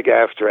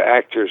SAG-AFTRA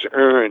actors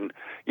earn,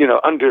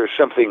 under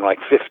something like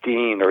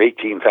 $15,000 or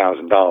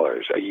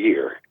 $18,000 a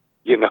year.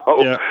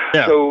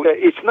 Yeah. So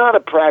it's not a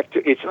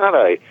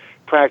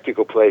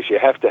practical place. You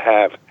have to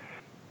have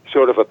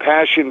sort of a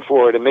passion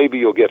for it, and maybe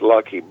you'll get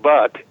lucky.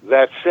 But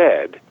that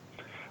said,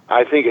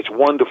 I think it's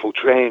wonderful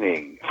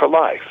training for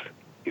life.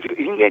 If you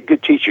can get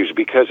good teachers,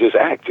 because as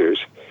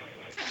actors,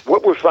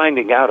 what we're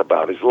finding out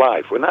about is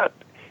life.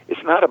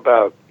 It's not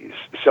about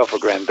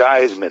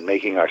self-aggrandizement,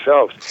 making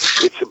ourselves.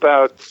 It's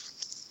about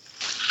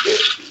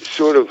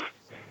sort of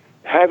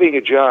having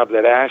a job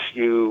that asks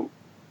you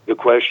the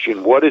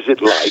question, what is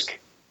it like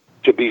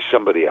to be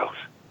somebody else?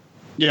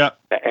 Yeah.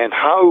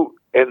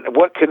 And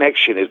what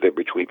connection is there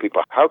between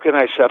people? How can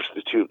I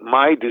substitute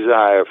my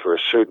desire for a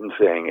certain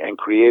thing and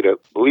create a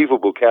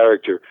believable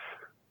character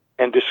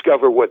and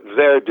discover what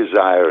their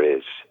desire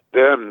is,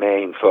 their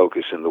main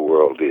focus in the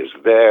world is,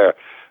 their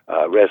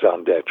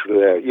raison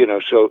d'etre,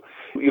 So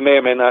you may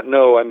or may not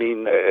know,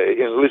 in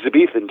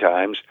Elizabethan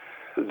times,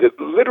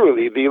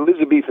 literally the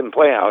Elizabethan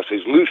playhouse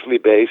is loosely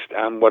based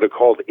on what are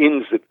called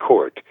inns at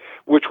court,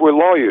 which were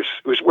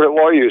where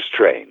lawyers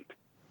trained.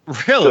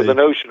 Really? So the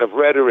notion of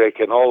rhetoric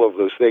and all of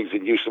those things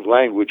and use of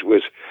language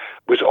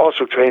was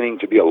also training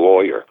to be a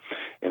lawyer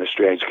in a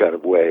strange kind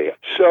of way.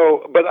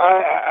 So, but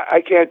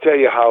I can't tell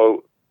you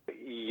how,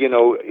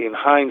 in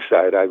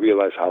hindsight, I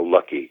realize how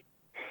lucky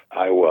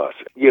I was.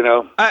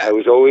 I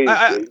was always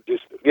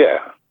yeah.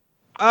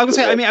 I would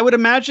say, I would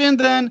imagine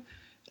then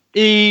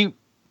a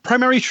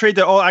primary trait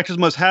that all actors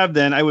must have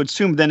then, I would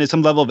assume then, is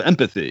some level of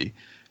empathy.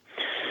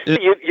 Yeah,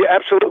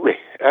 absolutely.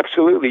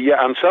 Absolutely.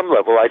 Yeah, on some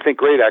level, I think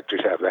great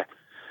actors have that.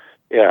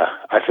 Yeah,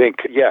 I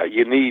think,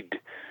 you need,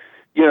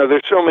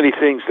 there's so many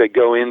things that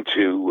go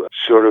into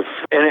sort of,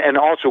 and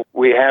also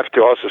we have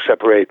to also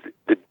separate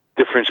the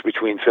difference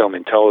between film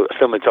and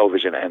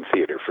television and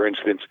theater. For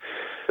instance,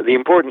 the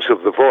importance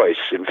of the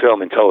voice in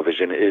film and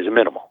television is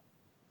minimal.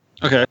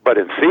 Okay. But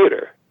in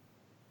theater,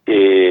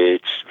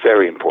 it's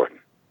very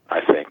important,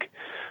 I think.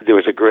 There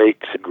was a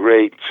great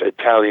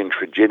Italian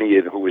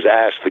tragedian who was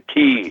asked the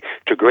key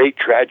to great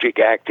tragic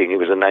acting. He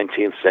was a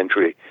 19th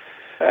century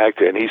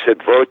actor, and he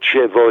said, voce,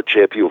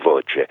 voce, più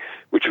voce,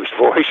 which was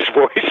voice,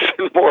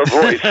 and more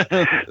voice.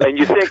 And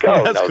you think,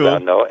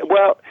 no.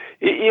 Well,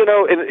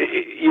 and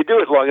you do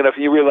it long enough,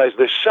 and you realize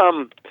there's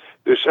some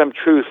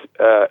truth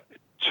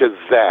to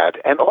that.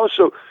 And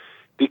also,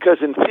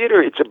 because in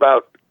theater, it's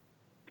about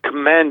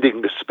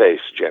commanding the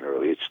space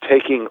generally. It's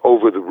taking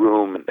over the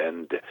room,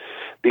 and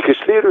because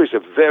theater is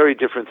a very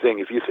different thing.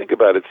 If you think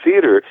about it,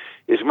 theater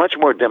is much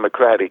more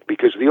democratic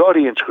because the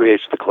audience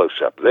creates the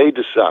close-up. They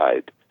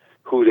decide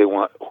who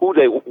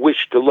they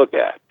wish to look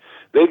at.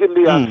 They can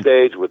be on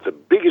stage with the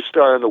biggest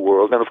star in the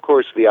world, and of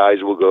course the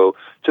eyes will go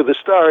to the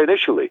star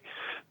initially.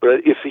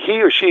 But if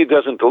he or she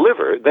doesn't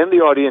deliver, then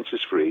the audience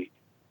is free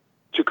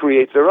to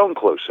create their own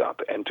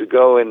close-up and to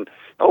go and,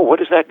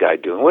 what is that guy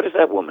doing? What is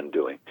that woman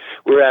doing?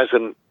 Whereas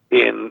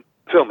in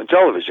film and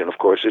television, of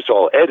course, it's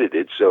all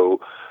edited, so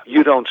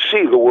you don't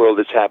see the world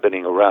that's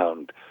happening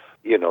around.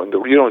 You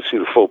don't see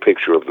the full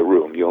picture of the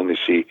room. You only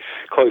see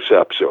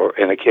close-ups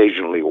and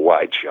occasionally a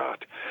wide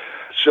shot.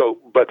 So,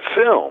 but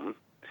film,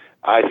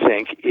 I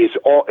think,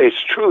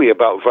 it's truly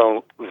about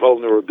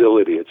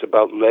vulnerability. It's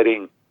about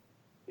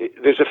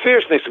there's a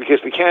fierceness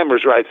because the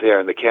camera's right there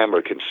and the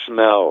camera can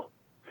smell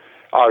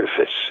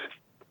artifice.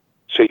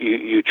 So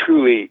you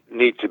truly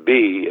need to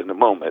be in the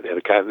moment. And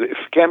if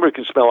the camera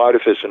can smell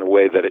artifice in a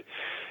way that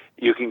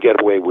you can get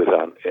away with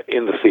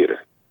in the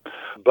theater.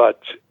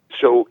 But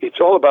so it's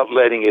all about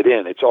letting it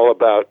in. It's all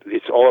about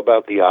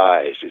the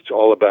eyes. It's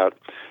all about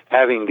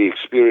having the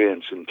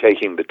experience and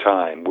taking the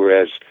time.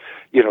 Whereas,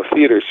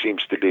 theater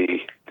seems to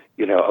be,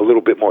 a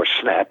little bit more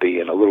snappy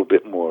and a little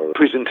bit more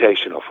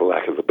presentational, for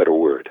lack of a better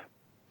word.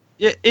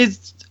 Yeah,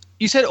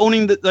 you said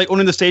owning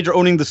the stage or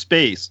owning the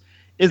space.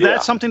 Is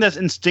that something that's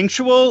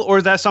instinctual, or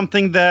is that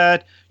something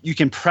that you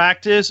can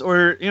practice,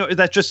 or is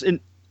that just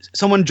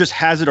someone just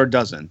has it or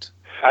doesn't?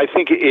 I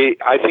think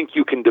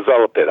you can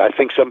develop it. I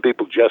think some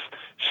people just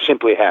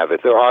simply have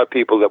it. There are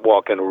people that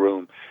walk in a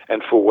room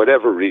and for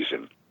whatever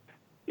reason,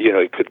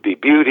 it could be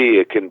beauty,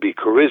 it can be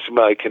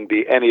charisma, it can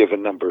be any of a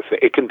number of things.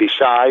 It can be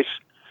size.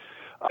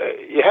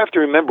 You have to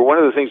remember, one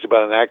of the things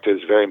about an actor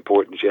that's very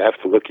important is you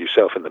have to look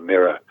yourself in the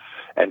mirror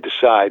and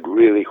decide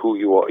really who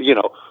you are.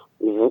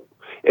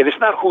 And it's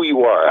not who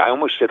you are. I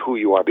almost said who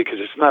you are because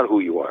it's not who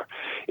you are.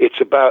 It's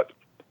about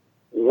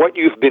what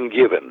you've been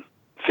given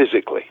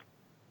physically,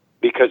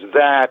 because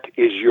that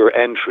is your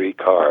entry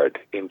card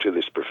into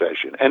this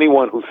profession.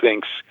 Anyone who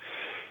thinks,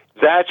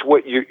 That's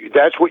what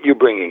you're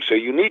bringing. So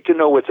you need to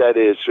know what that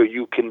is, so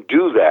you can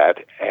do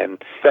that.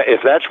 And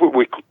if that's what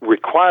we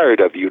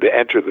required of you to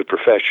enter the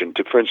profession,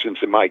 to, for instance,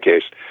 in my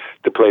case,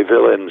 to play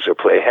villains or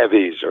play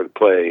heavies or to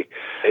play,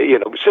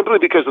 simply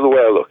because of the way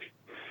I look,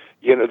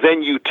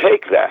 then you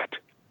take that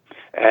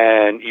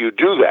and you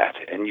do that,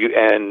 and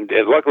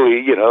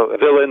luckily,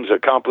 villains are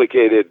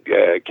complicated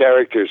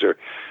characters are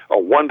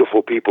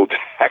wonderful people to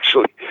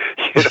actually,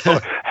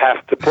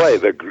 have to play.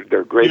 They're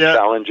great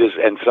challenges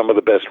and some of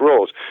the best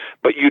roles.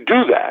 But you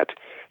do that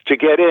to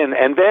get in,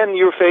 and then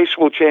your face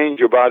will change,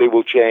 your body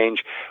will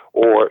change,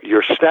 or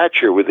your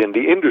stature within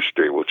the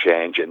industry will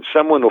change, and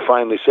someone will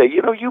finally say,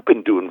 you've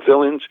been doing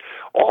villains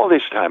all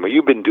this time, or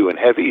you've been doing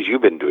heavies,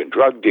 you've been doing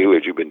drug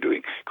dealers, you've been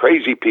doing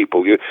crazy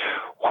people.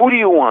 Who do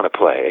you want to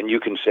play? And you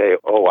can say,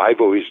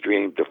 I've always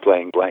dreamed of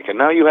playing blank. And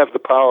now you have the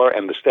power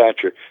and the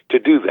stature to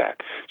do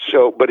that.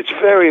 So, but it's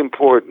very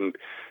important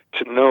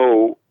to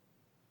know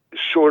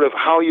sort of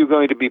how you're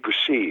going to be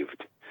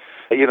perceived.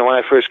 When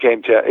I first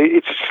came to,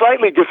 it's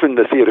slightly different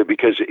in the theater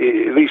because,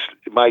 at least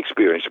my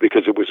experience,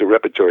 because it was a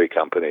repertory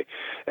company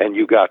and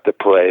you got to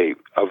play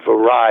a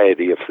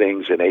variety of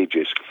things and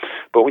ages.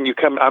 But when you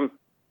come, I'm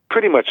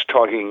pretty much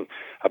talking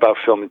about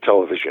film and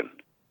television,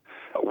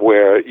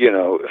 where,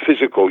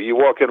 physical, you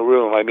walk in a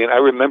room. I mean, I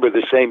remember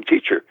the same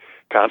teacher,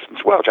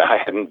 Constance Welch.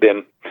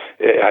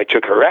 I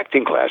took her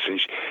acting class and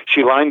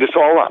she lined us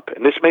all up.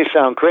 And this may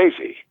sound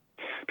crazy.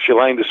 She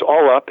lined us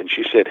all up and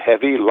she said,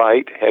 heavy,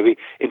 light, heavy,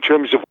 in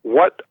terms of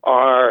what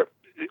our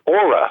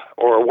aura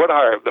or what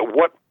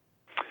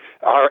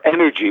our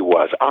energy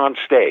was on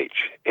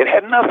stage. It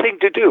had nothing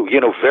to do.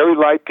 Very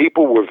light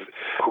people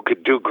who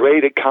could do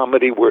great at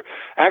comedy were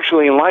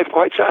actually in life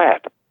quite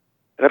sad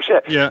and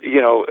upset. Yeah.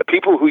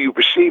 People who you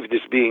perceived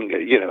as being,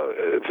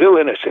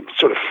 villainous and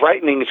sort of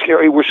frightening and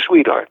scary were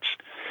sweethearts.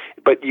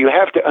 But you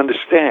have to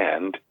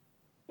understand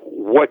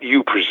what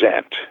you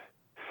present.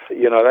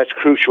 That's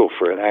crucial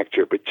for an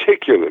actor,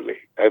 particularly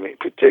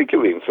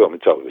in film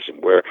and television,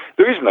 where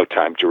there is no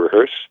time to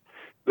rehearse.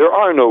 There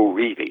are no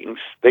readings.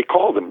 They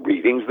call them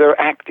readings. They're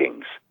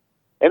actings.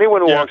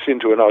 Anyone who walks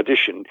into an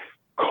audition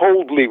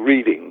coldly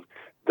reading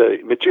the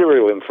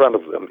material in front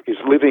of them is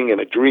living in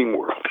a dream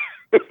world.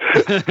 And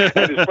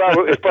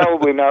it's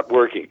probably not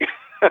working.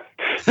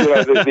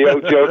 There's the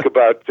old joke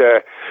about,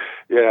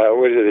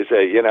 what did they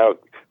say?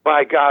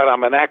 By God,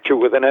 I'm an actor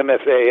with an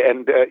MFA,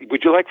 and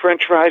would you like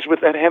French fries with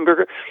that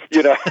hamburger?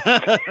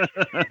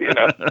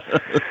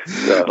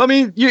 So. I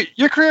mean,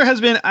 your career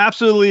has been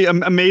absolutely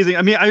amazing.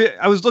 I mean,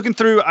 I was looking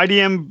through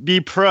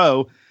IMDb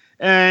Pro,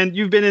 and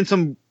you've been in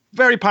some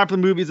very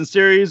popular movies and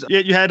series.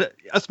 You had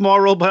a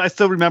small role, but I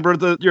still remember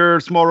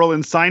your small role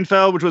in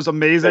Seinfeld, which was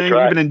amazing. That's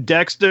right. You've been in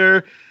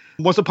Dexter,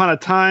 Once Upon a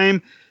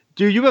Time.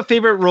 Do you have a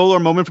favorite role or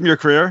moment from your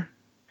career?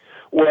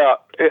 Well,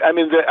 I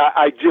mean,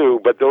 I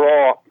do, but they're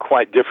all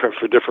quite different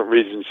for different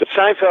reasons.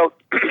 Seinfeld,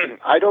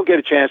 I don't get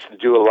a chance to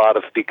do a lot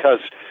of because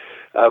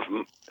of,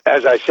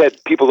 as I said,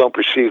 people don't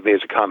perceive me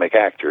as a comic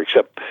actor,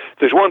 except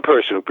there's one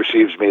person who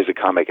perceives me as a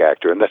comic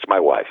actor, and that's my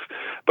wife.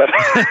 But,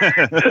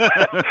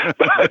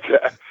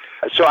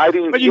 so I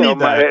didn't,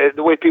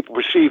 the way people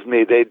perceived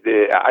me,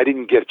 I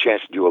didn't get a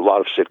chance to do a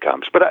lot of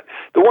sitcoms. But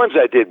the ones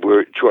I did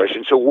were choice.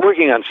 And so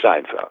working on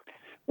Seinfeld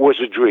was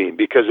a dream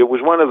because it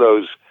was one of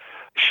those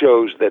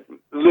shows that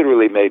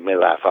literally made me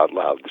laugh out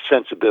loud. The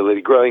sensibility,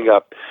 growing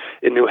up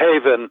in New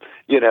Haven,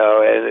 and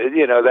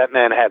that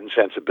Manhattan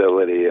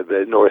sensibility of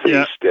the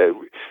Northeast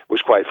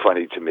was quite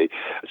funny to me.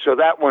 So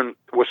that one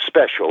was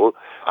special.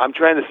 I'm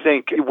trying to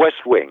think.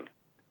 West Wing.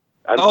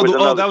 That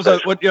was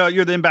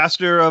you're the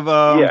ambassador of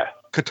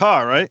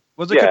Qatar, right?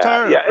 Was it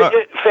Qatar? Yeah,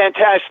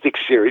 fantastic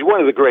series.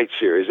 One of the great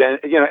series. And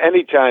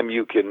anytime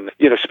you can,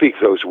 speak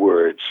those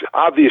words.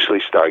 Obviously,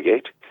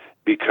 Stargate.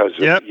 Because of,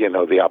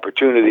 the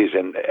opportunities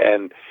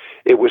and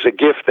it was a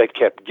gift that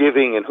kept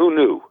giving, and who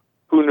knew,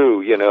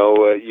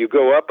 you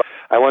go up.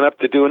 I went up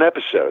to do an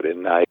episode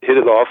and I hit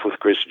it off with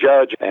Chris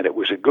Judge, and it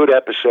was a good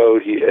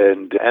episode.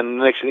 And the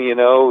next thing you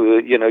know,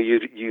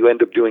 you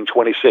end up doing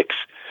 26.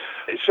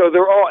 So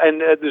they're all,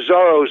 and the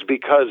Zorro's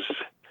because,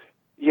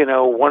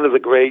 one of the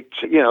great,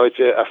 it's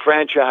a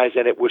franchise,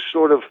 and it was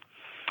sort of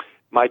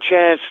my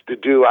chance to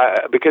do,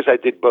 because I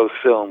did both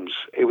films,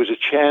 it was a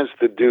chance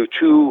to do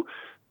two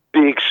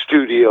big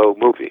studio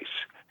movies.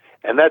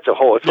 And that's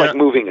it's like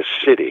moving a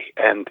city.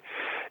 And,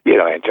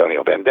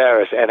 Antonio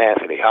Banderas and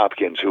Anthony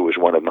Hopkins, who was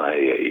one of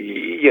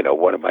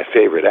my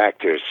favorite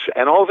actors.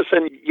 And all of a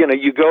sudden,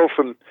 you go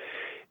from,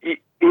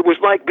 it was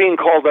like being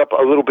called up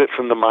a little bit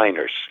from the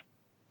minors.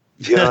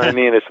 You know what I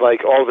mean? It's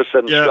like all of a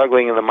sudden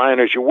struggling in the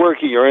minors. You're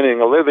working, you're earning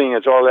a living,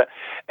 it's all that.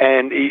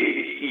 And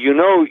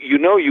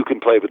you can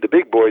play with the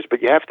big boys,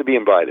 but you have to be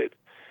invited.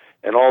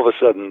 And all of a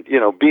sudden,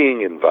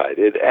 being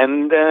invited.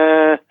 And,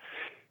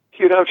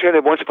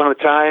 Once Upon a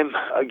Time,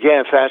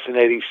 again,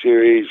 fascinating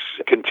series.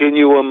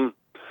 Continuum.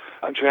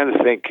 I'm trying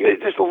to think.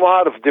 There's a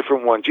lot of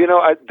different ones.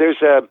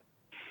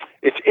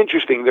 It's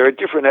interesting. There are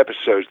different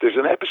episodes. There's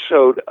an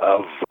episode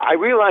of, I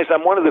realized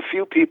I'm one of the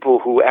few people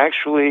who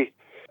actually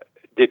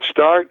did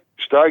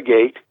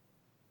Stargate,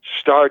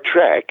 Star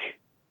Trek,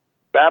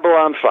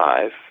 Babylon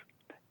 5,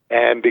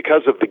 and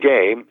because of the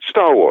game,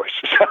 Star Wars.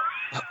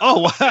 Oh,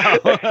 wow.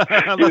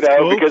 That's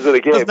cool. Because of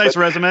the game. That's a nice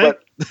resume.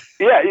 But,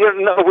 yeah,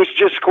 it was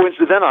just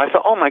coincidental. I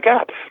thought, oh my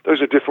God,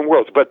 those are different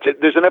worlds. But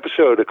there's an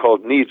episode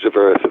called Needs of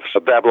Earth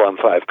of Babylon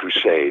 5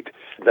 Crusade.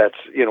 That's,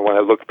 when I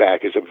look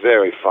back, is a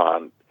very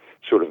fond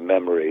sort of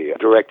memory,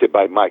 directed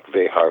by Mike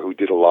Vehar, who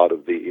did a lot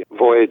of the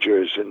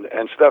Voyagers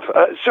and stuff.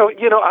 So,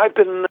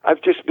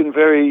 I've just been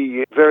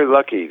very, very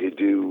lucky to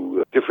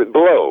do different.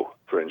 Blow,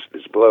 for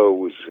instance. Blow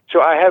was,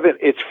 so I haven't,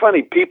 it's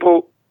funny,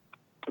 people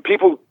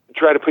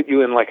try to put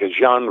you in like a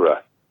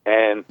genre,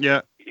 and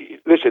yeah.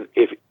 Listen,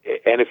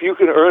 if you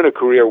can earn a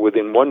career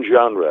within one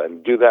genre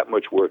and do that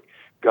much work,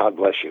 God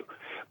bless you.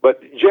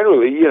 But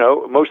generally,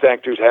 most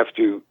actors have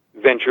to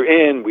venture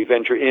in. We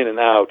venture in and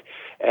out,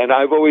 and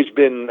I've always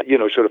been,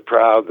 sort of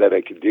proud that I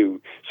could do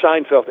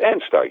Seinfeld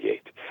and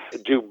Stargate,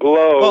 do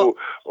Blow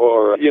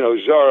or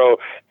Zorro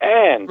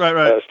and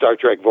right. Star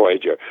Trek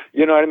Voyager.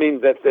 You know what I mean?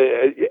 That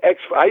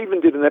I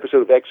even did an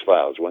episode of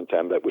X-Files one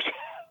time that was.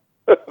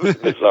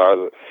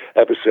 Bizarre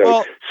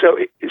episode. So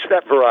it's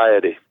that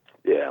variety.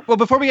 Yeah. Well,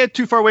 before we get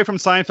too far away from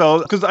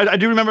Seinfeld, because I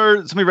do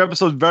remember some of your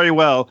episodes very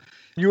well.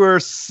 You were,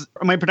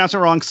 am I pronouncing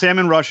it wrong?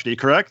 Salman Rushdie,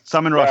 correct?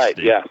 Salman Rushdie. Right.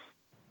 Yeah.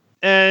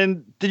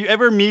 And did you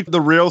ever meet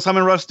the real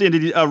Salman Rushdie? And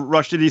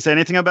did he say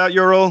anything about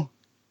your role?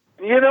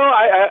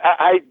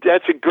 I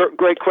that's a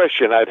great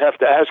question. I'd have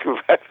to ask him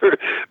if I ever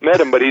met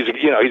him, but he's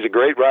a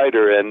great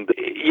writer, and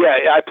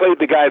I played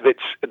the guy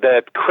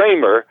that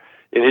Kramer,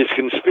 in his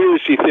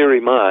conspiracy theory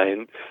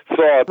mind,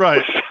 thought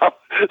right.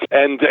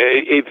 And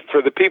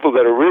for the people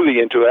that are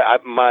really into it,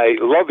 my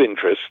love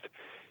interest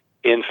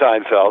in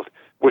Seinfeld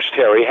was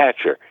Terry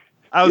Hatcher.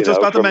 I was just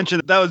about to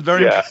mention that was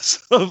very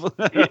impressive.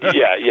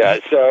 Yeah.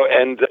 So,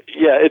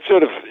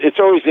 it's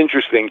always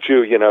interesting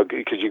too,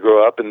 because you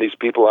grow up and these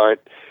people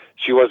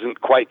she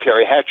wasn't quite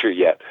Terry Hatcher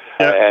yet.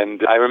 Yeah.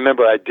 And I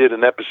remember I did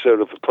an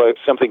episode of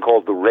something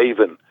called The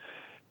Raven.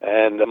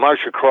 And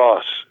Marcia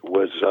Cross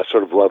was a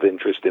sort of love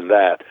interest in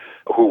that,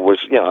 who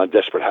was, on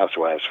Desperate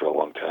Housewives for a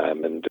long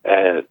time. And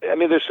I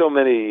mean, there's so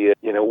many,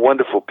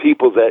 wonderful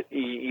people that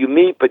you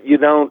meet, but you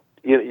don't,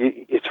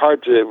 it's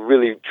hard to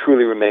really,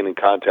 truly remain in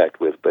contact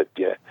with. But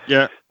yeah,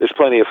 there's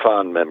plenty of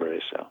fond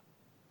memories.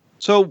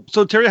 So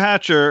Terry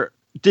Hatcher,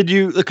 can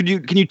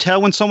you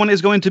tell when someone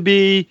is going to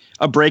be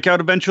a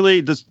breakout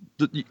eventually?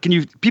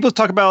 People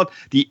talk about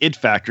the it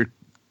factor.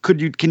 Can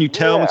you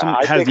tell when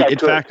someone has the it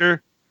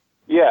factor?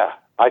 Yeah.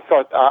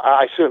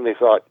 I certainly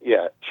thought,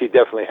 she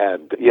definitely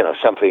had,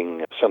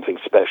 something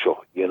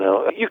special,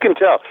 You can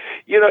tell.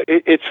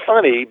 It's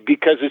funny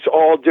because it's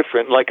all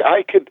different. Like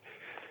I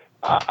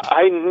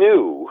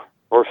knew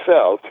or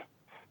felt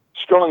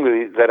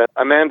strongly that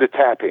Amanda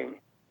Tapping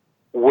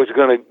was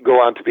going to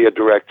go on to be a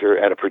director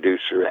and a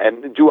producer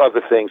and do other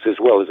things as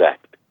well as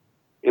act.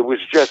 It was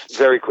just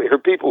very clear. Her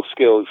people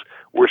skills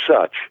were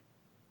such.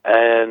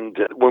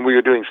 And when we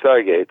were doing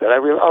Stargate, that I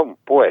realized, oh,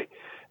 boy.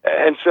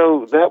 And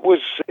so that was,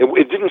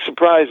 it didn't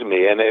surprise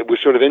me, and it was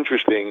sort of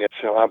interesting.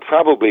 So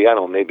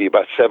maybe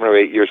about 7 or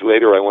 8 years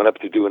later, I went up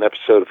to do an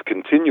episode of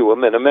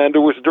Continuum, and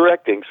Amanda was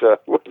directing. So,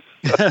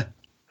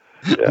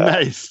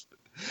 nice.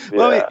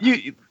 Well,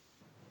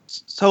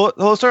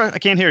 hello, sir. I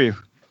can't hear you.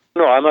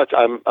 No, I'm not.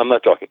 I'm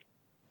not talking.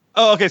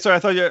 Oh, okay. Sorry, I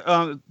thought you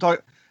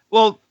talking.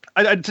 Well,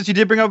 since you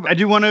did bring up, I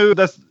do want to.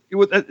 It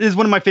is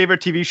one of my favorite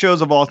TV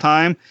shows of all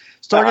time.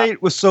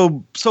 Stargate was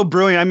so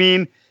brilliant. I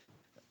mean,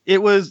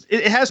 it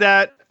has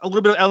that. A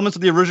little bit of elements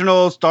of the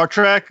original Star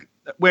Trek,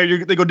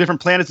 where they go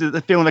different planets, the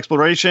feeling of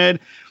exploration.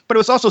 But it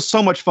was also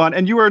so much fun,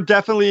 and you were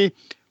definitely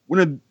one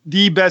of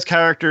the best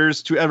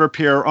characters to ever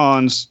appear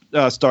on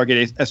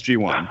Stargate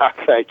SG-1.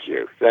 Thank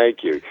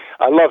you.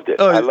 I loved it.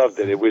 I loved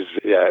it. It was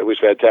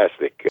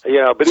fantastic.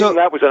 But even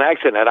that was an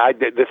accident. And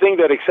the thing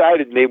that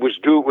excited me was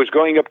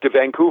going up to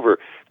Vancouver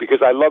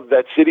because I loved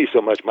that city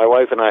so much. My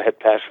wife and I had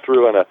passed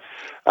through on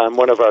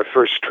one of our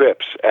first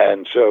trips,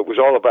 and so it was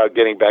all about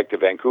getting back to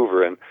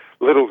Vancouver. And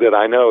little did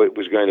I know it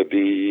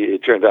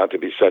turned out to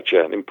be such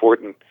an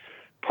important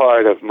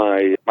part of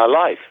my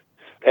life.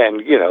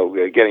 And,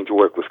 getting to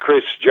work with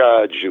Chris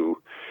Judge,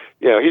 who,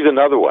 he's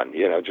another one,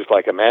 just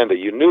like Amanda,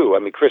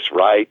 Chris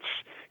writes.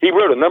 He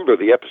wrote a number of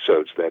the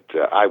episodes that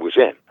I was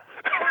in.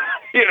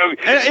 And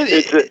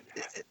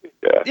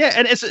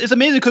it's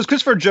amazing because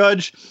Christopher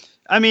Judge,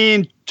 I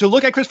mean, to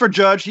look at Christopher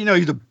Judge,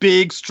 he's a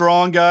big,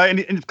 strong guy,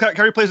 and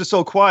Carrie plays it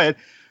so quiet.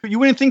 You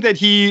wouldn't think that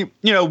he,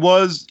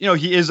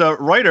 he is a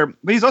writer,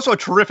 but he's also a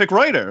terrific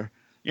writer.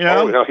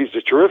 Oh, no, he's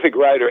a terrific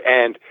writer.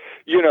 And,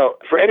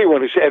 for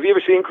anyone have you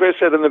ever seen Chris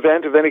at an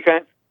event of any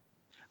kind?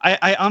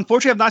 I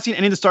unfortunately have not seen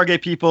any of the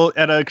Stargate people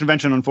at a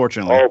convention,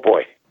 unfortunately.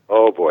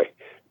 Oh, boy.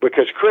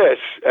 Because Chris,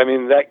 I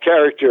mean, that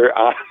character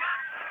on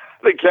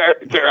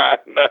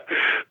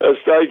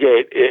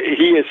Stargate,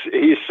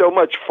 he's so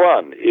much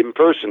fun in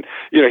person.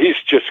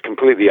 He's just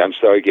completely on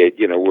Stargate.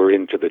 We're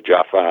into the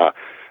Jaffa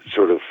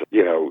sort of,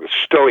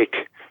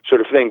 stoic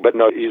sort of thing, but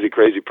no, he's a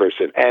crazy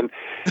person, and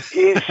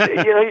he's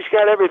he's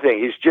got everything.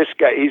 He's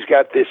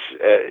got this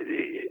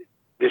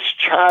this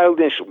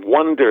childish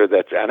wonder,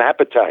 that's an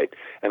appetite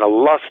and a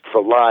lust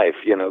for life,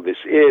 this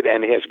id,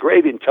 and he has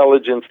great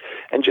intelligence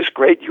and just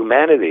great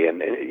humanity,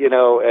 and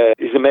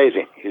he's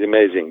amazing. He's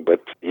amazing.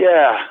 But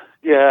yeah.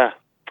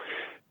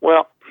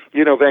 Well,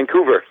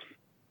 Vancouver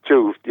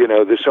too.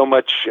 There's so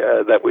much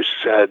that was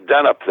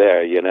done up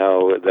there.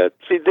 That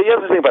the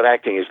other thing about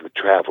acting is the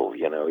travel.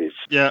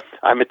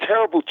 I'm a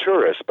terrible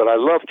tourist, but I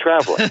love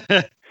traveling.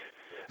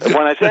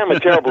 When I say I'm a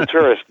terrible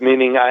tourist,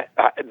 meaning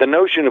the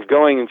notion of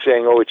going and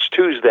saying, "Oh, it's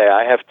Tuesday,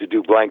 I have to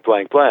do blank,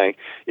 blank, blank,"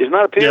 is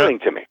not appealing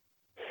to me.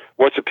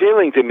 What's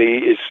appealing to me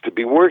is to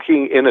be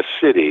working in a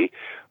city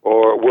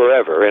or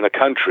wherever in a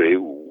country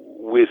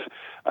with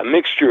a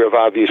mixture of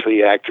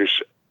obviously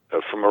actors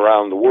from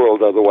around the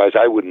world, otherwise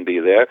I wouldn't be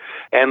there,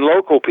 and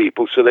local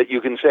people, so that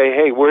you can say,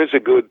 "Hey, where's a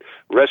good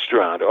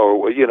restaurant?" Or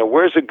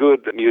where's a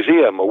good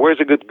museum? Or where's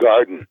a good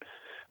garden?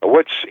 Or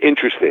what's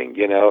interesting?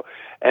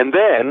 And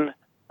then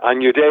on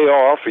your day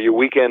off or your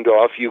weekend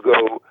off, you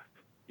go,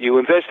 you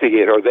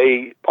investigate, or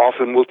they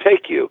often will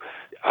take you.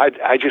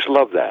 I just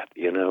love that,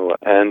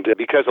 and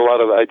because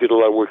I did a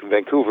lot of work in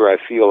Vancouver, I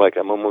feel like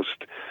I'm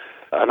almost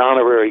an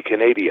honorary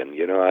Canadian.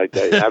 I've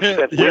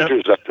spent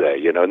winters up there.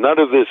 None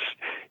of this.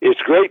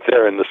 It's great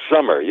there in the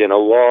summer.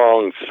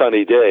 Long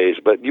sunny days,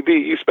 but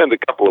you spend a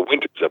couple of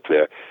winters up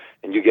there,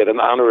 and you get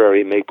an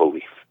honorary maple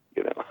leaf.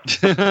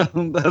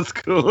 That's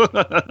cool.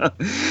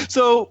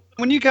 So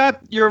when you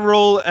got your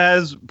role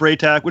as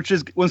Braytak, which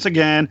is once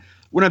again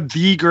one of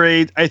the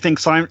great, I think,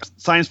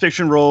 science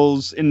fiction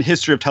roles in the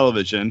history of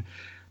television,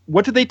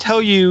 what did they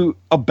tell you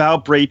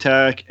about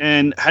Braytak,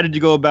 and how did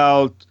you go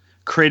about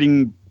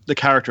creating the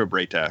character of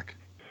Braytak?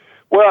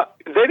 Well,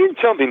 they didn't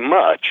tell me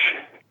much.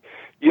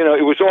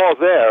 It was all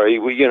there.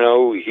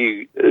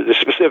 The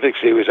specifics,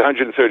 he was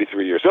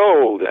 133 years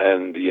old,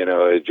 and,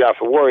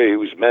 Jaffa Wari, who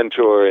was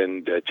mentor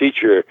and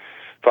teacher,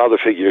 father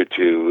figure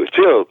to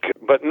Tilk.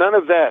 But none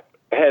of that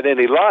had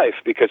any life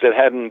because it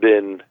hadn't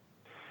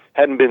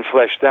been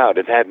fleshed out.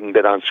 It hadn't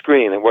been on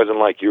screen. It wasn't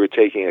like you were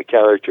taking a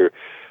character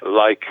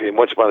like in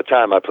Once Upon a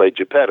Time I played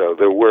Geppetto.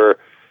 There were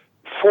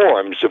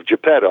forms of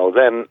Geppetto.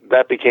 Then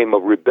that became a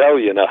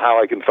rebellion of how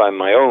I can find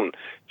my own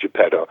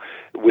Geppetto.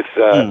 With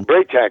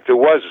Braytak, there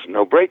was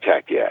no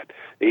Braytak yet.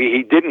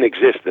 He didn't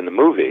exist in the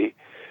movie.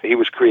 He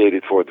was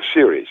created for the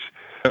series.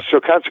 So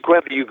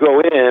consequently, you go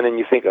in and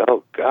you think,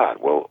 oh, God,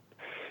 well,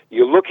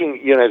 you're looking,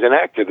 as an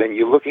actor, then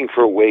you're looking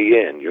for a way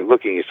in.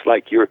 It's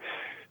like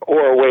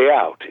or a way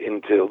out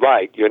into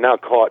light. You're now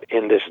caught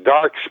in this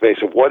dark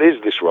space of what is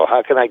this role?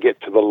 How can I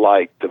get to the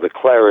light, to the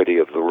clarity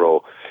of the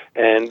role?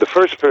 And the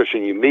first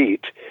person you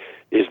meet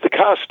is the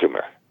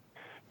costumer,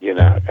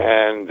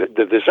 and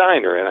the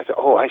designer. And I thought,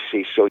 oh, I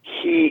see. So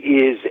he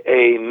is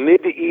a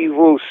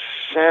medieval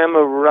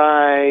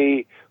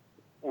samurai,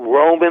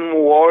 Roman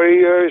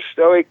warrior,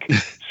 stoic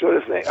sort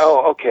of thing.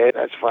 Oh, okay,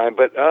 that's fine.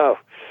 But,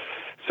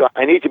 so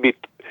I need to be,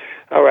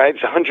 all right,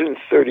 it's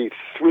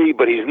 133,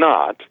 but he's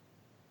not.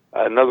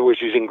 In other words,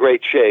 he's in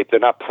great shape. They're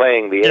not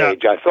playing the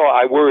age.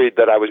 I worried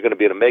that I was going to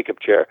be in a makeup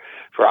chair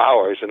for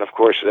hours, and of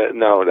course,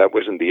 no, that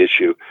wasn't the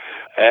issue.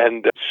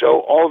 And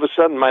so all of a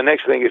sudden, my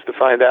next thing is to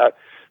find out,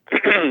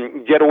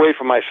 get away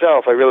from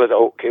myself. I realized,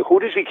 okay, who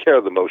does he care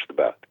the most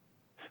about?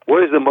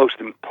 What is the most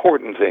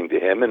important thing to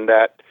him? And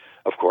that,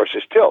 of course,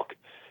 is Tilk.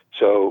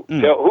 So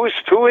who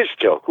is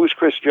Tilk? Who's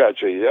Chris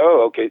Judge?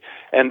 So okay.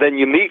 And then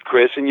you meet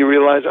Chris, and you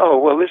realize, oh,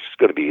 well, this is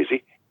going to be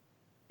easy.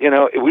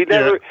 We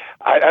never,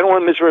 I don't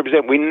want to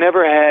misrepresent, we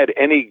never had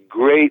any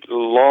great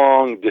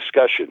long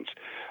discussions.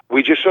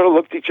 We just sort of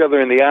looked each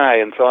other in the eye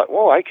and thought,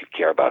 well, I could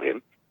care about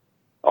him.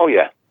 Oh,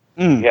 yeah.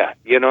 Yeah,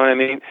 you know what I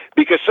mean?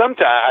 Because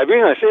sometimes, the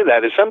reason I say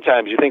that is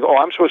sometimes you think, oh,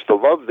 I'm supposed to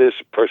love this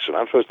person.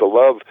 I'm supposed to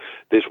love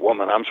this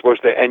woman.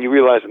 And you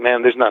realize,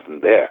 man, there's nothing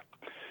there.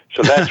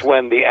 So that's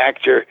when the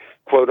actor,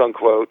 quote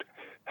unquote,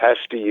 has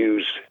to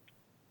use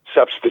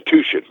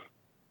substitution.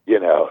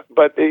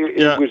 But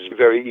it was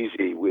very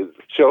easy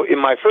so in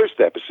my first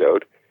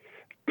episode,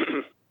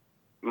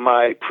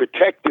 my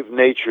protective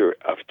nature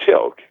of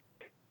Tilk,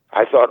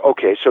 I thought,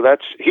 okay, so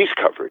he's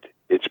covered.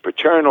 It's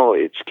paternal,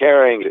 it's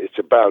caring, it's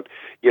about,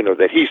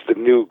 that he's the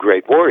new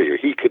great warrior.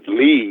 He could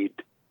lead.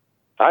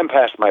 I'm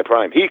past my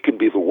prime. He can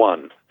be the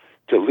one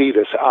to lead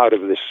us out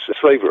of this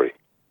slavery.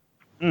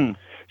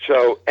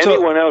 So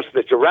anyone else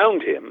that's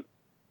around him,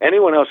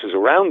 anyone else is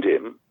around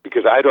him,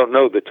 because I don't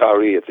know the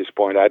Tari at this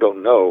point, I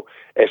don't know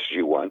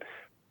SG-1,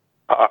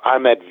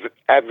 I'm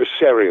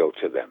adversarial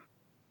to them.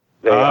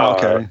 They are,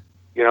 okay.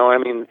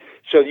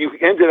 So you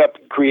ended up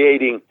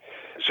creating,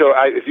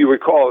 if you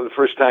recall, the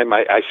first time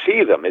I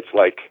see them, it's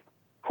like,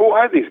 who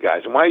are these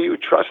guys? And why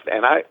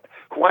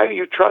are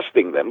you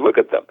trusting them? Look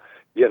at them.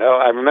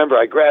 I remember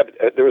I grabbed,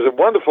 there was a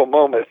wonderful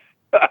moment.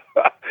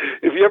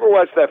 If you ever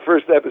watched that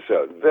first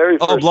episode, very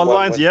first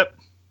Bloodlines, yep.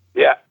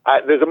 Yeah,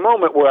 there's a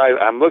moment where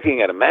I'm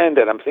looking at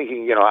Amanda and I'm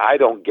thinking, I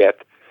don't get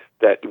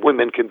that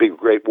women can be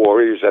great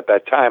warriors at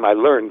that time. I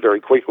learned very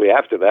quickly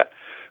after that.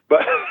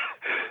 But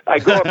I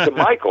go up to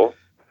Michael.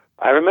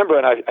 I remember,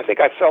 and I think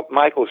I felt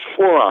Michael's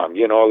forearm,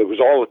 it was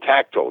all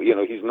tactile.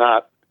 He's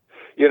not,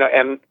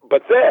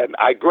 But then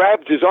I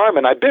grabbed his arm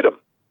and I bit him.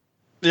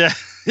 Yeah.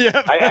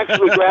 Yeah. I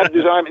actually grabbed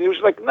his arm and he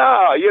was like,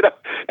 no,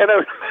 and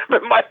I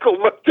remember Michael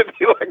looked at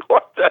me like,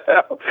 what the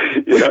hell?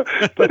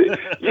 But,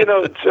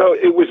 so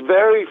it was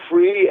very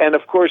free. And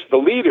of course, the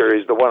leader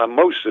is the one I'm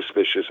most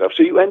suspicious of.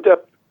 So you end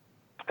up,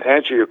 to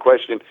answer your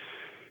question,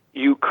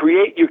 you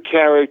create your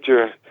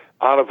character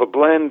out of a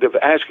blend of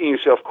asking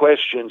yourself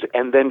questions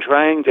and then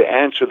trying to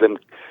answer them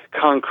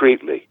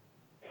concretely.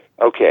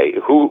 Okay,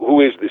 who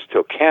is this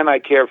to? Can I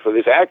care for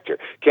this actor?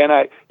 Can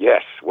I?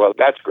 Yes. Well,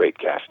 that's great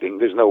casting.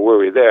 There's no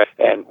worry there.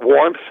 And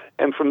warmth.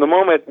 And from the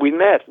moment we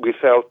met, we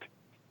felt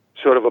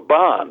sort of a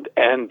bond.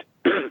 And,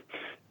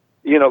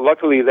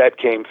 luckily that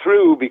came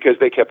through because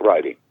they kept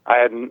writing.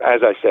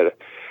 As I said,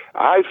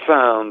 I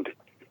found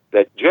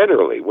that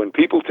generally when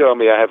people tell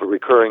me I have a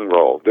recurring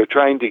role, they're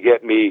trying to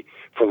get me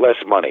for less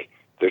money.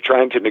 They're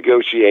trying to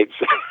negotiate.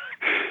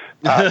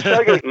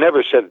 Stargate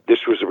never said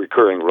this was a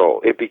recurring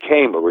role. It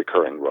became a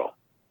recurring role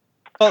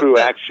through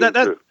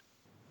action.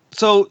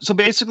 So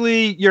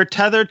basically, your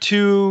tether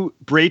to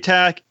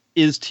Braytak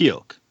is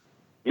Teal'c.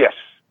 Yes.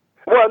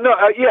 Well, no,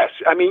 yes.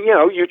 I mean,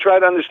 you try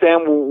to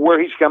understand where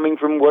he's coming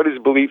from, what his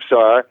beliefs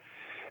are,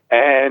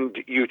 and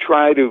you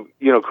try to,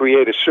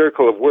 create a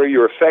circle of where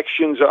your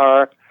affections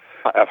are,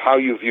 of how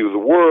you view the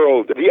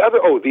world. The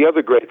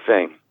other great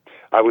thing,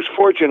 I was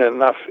fortunate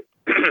enough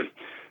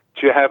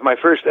to have my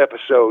first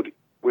episode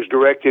was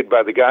directed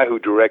by the guy who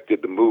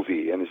directed the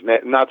movie, and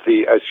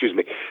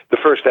the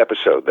first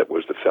episode that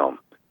was the film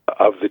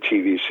of the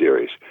TV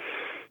series.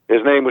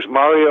 His name was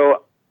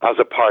Mario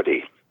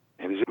Azzopardi,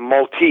 and he's a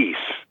Maltese,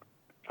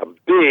 a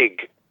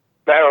big,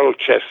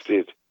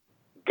 barrel-chested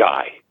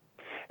guy.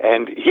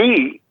 And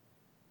he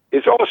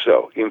is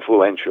also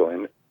influential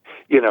in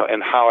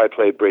how I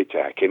played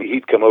Braytak. And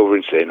he'd come over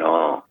and say,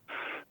 no,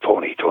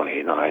 Tony,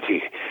 I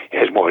think he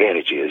has more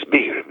energy. It's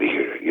bigger.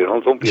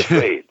 Don't be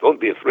afraid. Don't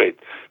be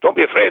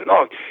afraid.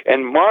 No.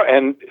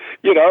 And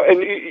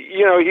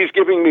he's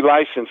giving me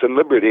license and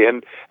liberty.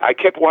 And I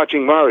kept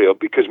watching Mario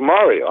because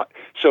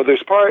so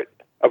there's part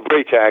of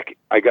Braytak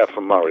I got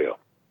from Mario.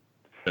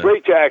 Yeah.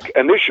 Braytak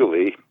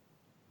initially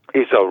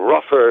is a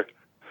rough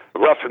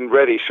and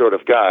ready sort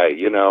of guy,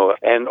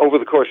 and over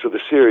the course of the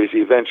series, he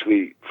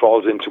eventually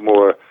falls into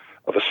more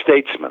of a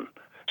statesman.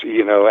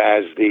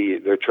 As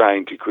they're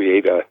trying to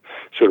create a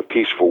sort of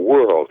peaceful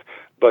world.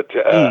 But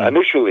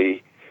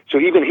initially, so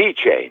even he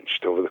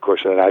changed over the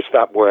course of that. I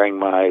stopped wearing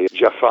my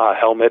Jaffa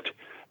helmet,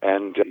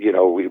 and,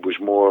 it was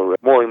more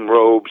in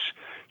robes.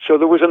 So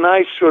there was a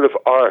nice sort of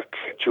arc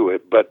to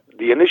it. But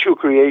the initial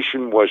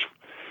creation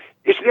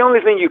it's the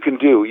only thing you can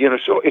do,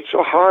 so it's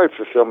so hard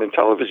for film and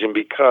television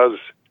because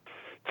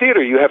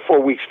theater, you have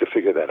 4 weeks to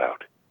figure that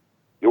out.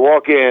 You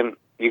walk in,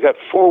 you got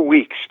 4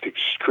 weeks to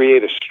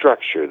create a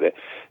structure. That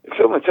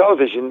film and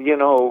television, you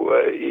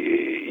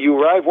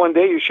arrive one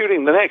day, you're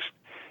shooting the next,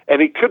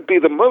 and it could be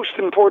the most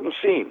important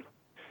scene.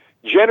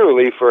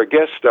 Generally, for a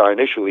guest star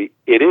initially,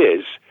 it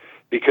is,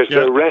 because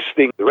they're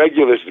resting. The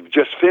regulars have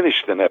just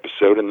finished an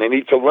episode, and they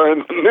need to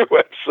learn the new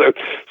episode.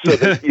 So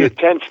that it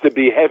tends to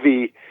be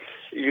heavy.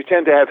 You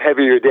tend to have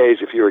heavier days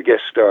if you're a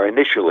guest star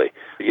initially.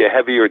 You have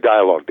heavier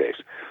dialogue days.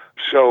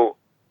 So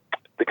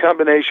the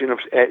combination of,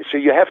 so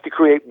you have to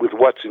create with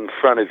what's in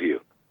front of you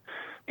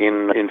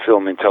in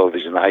film and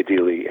television,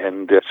 ideally.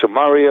 And so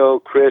Mario,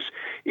 Chris,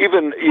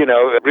 even,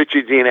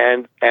 Richard Dean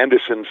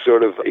Anderson,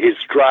 sort of his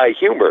dry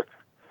humor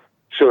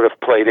sort of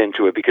played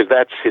into it because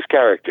that's his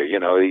character.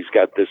 He's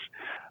got this.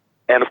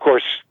 And of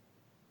course,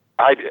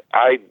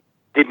 I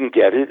didn't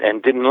get it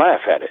and didn't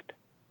laugh at it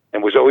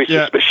and was always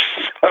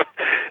suspicious.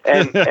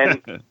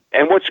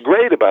 And what's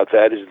great about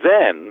that is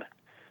then,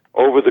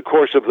 over the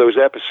course of those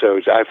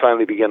episodes, I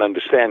finally began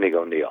understanding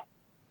O'Neill.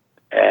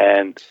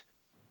 And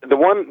the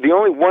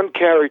only one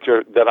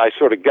character that I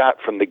sort of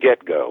got from the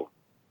get-go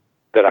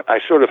that I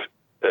sort of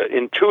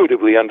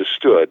intuitively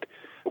understood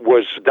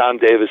was Don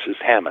Davis's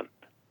Hammond.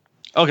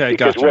 Okay,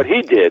 because what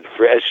he did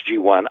for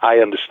SG-1, I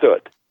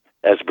understood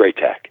as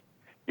Braytak.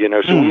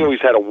 So we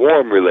always had a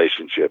warm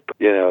relationship,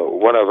 and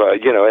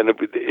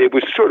it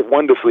was sort of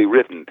wonderfully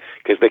written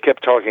because they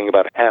kept talking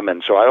about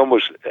Hammond. So I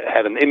almost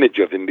had an image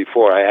of him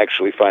before I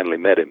actually finally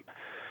met him.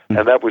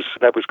 And that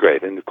was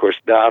great. And of course,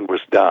 Don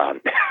was Don.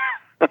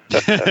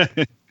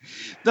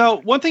 Now,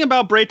 one thing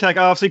about Braytak,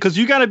 obviously, because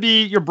you got to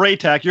be your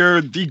Braytak,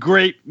 you're the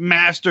great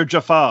master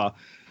Jaffa.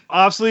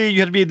 Obviously, you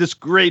had to be this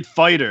great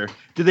fighter.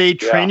 Did they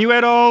train you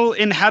at all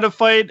in how to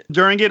fight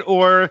during it,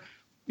 or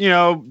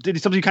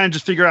did somebody kind of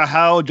just figure out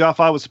how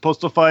Jaffa was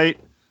supposed to fight?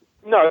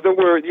 No, there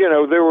were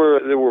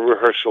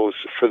rehearsals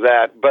for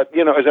that. But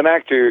as an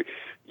actor,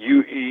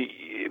 you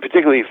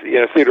particularly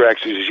theater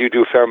actors, you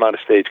do a fair amount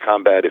of stage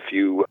combat if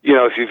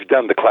you've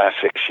done the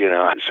classics.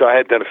 So I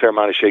had done a fair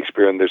amount of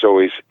Shakespeare, and there's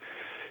always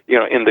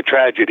in the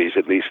tragedies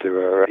at least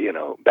there are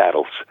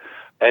battles,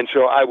 and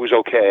so I was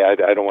okay.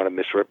 I don't want to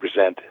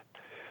misrepresent,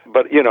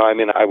 but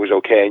I was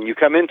okay. And you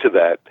come into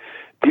that.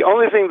 The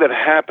only thing that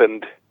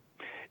happened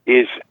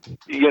is,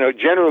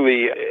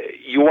 generally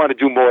you want to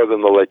do more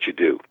than they'll let you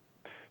do,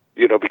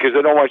 because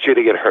they don't want you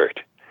to get hurt.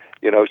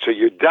 So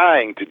you're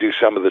dying to do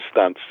some of the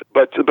stunts.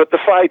 But the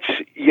fights,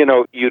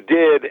 you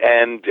did,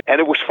 and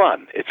it was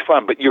fun. It's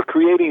fun, but you're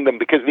creating them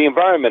because the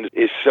environment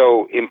is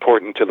so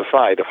important to the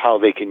fight of how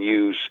they can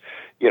use,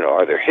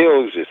 are there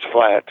hills, it's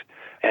flat.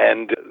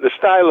 And the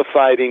style of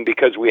fighting,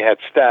 because we had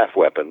staff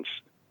weapons,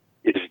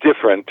 is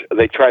different.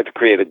 They tried to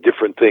create a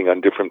different thing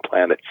on different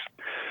planets.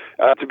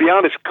 To be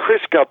honest,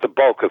 Chris got the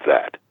bulk of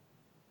that.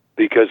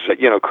 Because,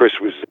 Chris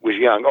was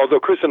young. Although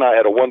Chris and I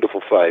had a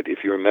wonderful fight,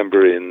 if you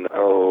remember, in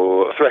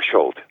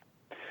Threshold.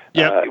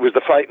 Yeah. It was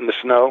the fight in the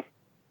snow.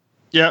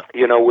 Yeah.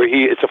 Where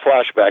it's a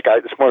flashback.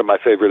 It's one of my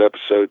favorite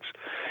episodes.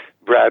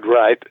 Brad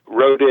Wright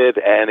wrote it,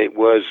 and it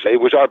was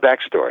our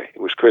backstory.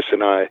 It was Chris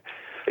and I.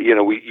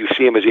 You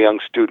see him as a young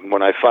student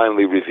when I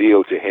finally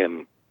revealed to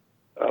him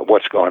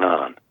what's going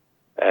on,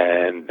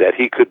 and that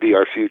he could be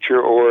our future,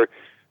 or,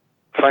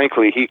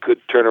 frankly, he could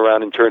turn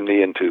around and turn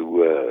me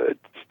into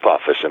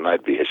office, and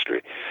I'd be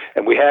history.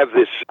 And we have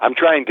this, I'm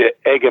trying to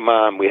egg him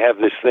on, we have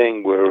this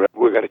thing where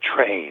we're going to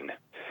train.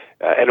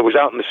 And it was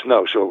out in the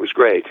snow, so it was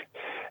great.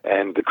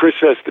 And Chris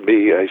says to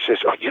me, he says,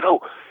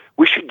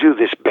 we should do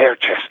this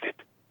bare-chested.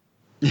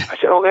 Yeah. I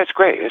said, that's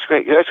great.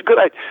 Yeah, that's a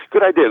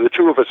good idea. The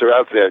two of us are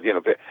out there,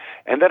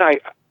 And then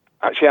I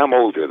see, I'm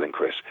older than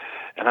Chris.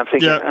 And I'm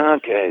thinking,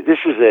 okay, this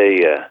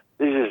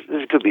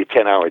could be a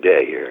 10-hour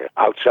day here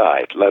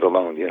outside, let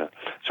alone,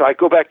 So I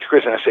go back to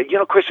Chris and I say,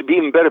 Chris, it'd be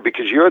even better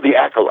because you're the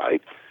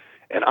acolyte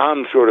and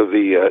I'm sort of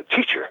the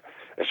teacher.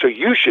 And so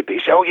you should be.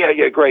 He said,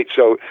 yeah, great.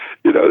 So,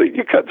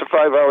 you cut to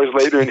 5 hours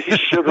later and he's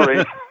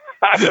shivering.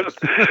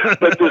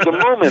 But there's a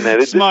moment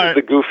in it. Smart.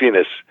 This is the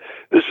goofiness.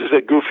 This is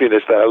a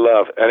goofiness that I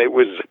love. And it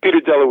was Peter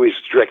DeLuise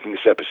directing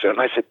this episode.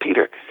 And I said,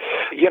 Peter,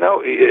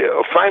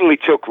 finally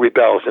Took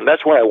rebels, and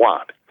that's what I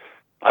want.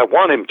 I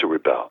want him to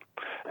rebel.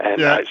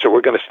 And so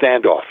we're going to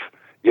stand off,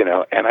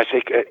 And I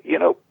say,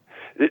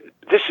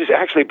 this is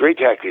actually,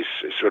 Braytac is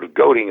sort of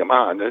goading him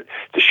on. There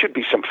should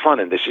be some fun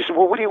in this. He said,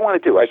 well, what do you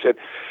want to do? I said,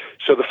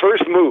 so the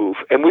first move,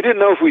 and we didn't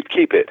know if we'd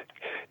keep it.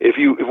 If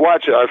you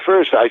watch our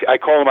first, I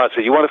call him out and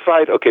say, you want to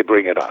fight? Okay,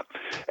 bring it on.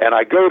 And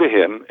I go to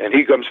him, and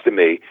he comes to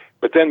me.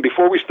 But then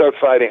before we start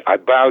fighting, I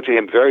bow to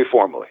him very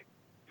formally.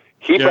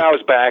 He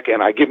bows back,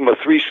 and I give him a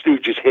Three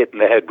Stooges hit in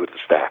the head with the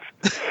staff.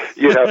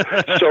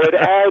 So it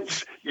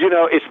adds,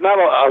 it's not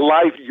a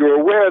life. You're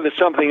aware that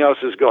something else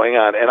is going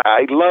on. And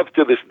I love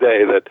to this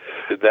day that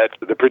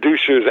the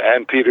producers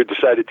and Peter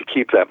decided to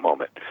keep that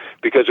moment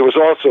because it was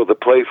also the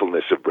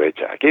playfulness of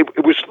Braytac.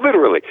 It was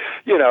literally,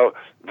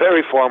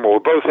 very formal. We're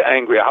both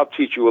angry. I'll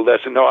teach you a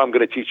lesson. No, I'm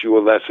going to teach you a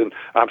lesson.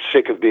 I'm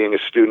sick of being a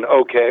student.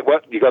 Okay,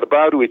 what? You got to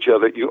bow to each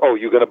other. You're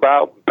going to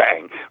bow?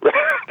 Bang.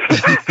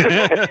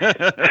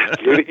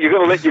 You're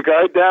going to let your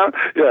guard down?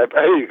 Yeah,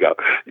 there you go.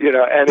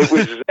 And it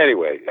was,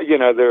 anyway,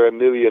 there are a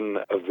million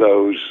of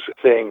those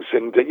things.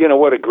 And,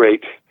 what a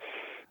great,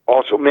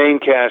 also main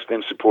cast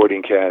and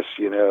supporting cast,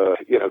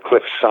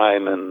 Cliff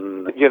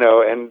Simon,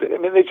 and, I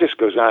mean, it just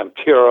goes on.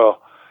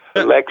 Tyrrell.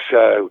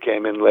 Lexa, who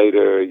came in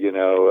later,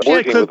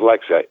 working with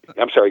Lexa.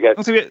 I'm sorry, guys.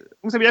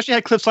 We actually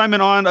had Cliff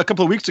Simon on a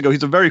couple of weeks ago.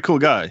 He's a very cool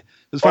guy. It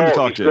was fun to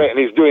talk to. Great. And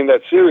he's doing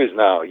that series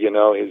now, his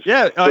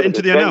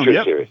Into the Unknown.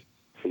 Yep. Series.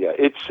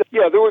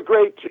 Yeah, there were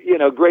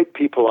great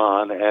people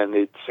on, and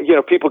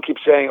it's, people keep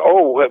saying,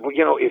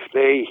 if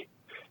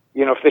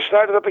they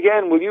started up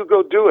again, will you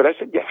go do it? I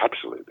said, yeah,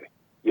 absolutely.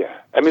 Yeah.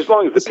 I mean, as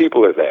long as the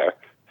people are there,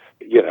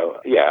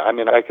 I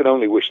mean, I can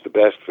only wish the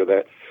best for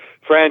that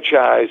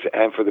franchise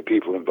and for the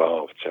people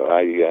involved. So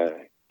I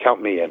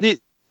count me in.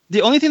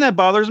 The only thing that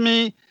bothers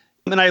me,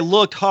 and I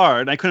looked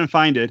hard, I couldn't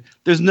find it,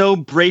 there's no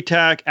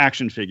Braytac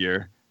action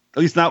figure, at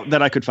least not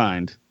that I could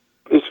find.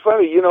 It's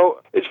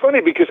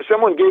funny because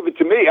someone gave it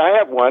to me. I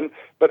have one,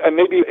 but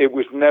maybe it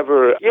was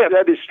never,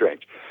 that is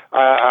strange.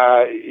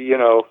 I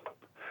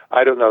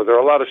don't know. There are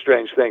a lot of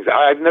strange things.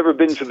 I've never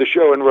been to the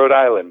show in Rhode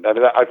Island. I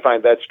mean, I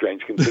find that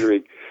strange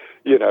considering,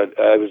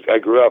 I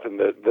grew up in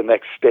the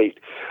next state.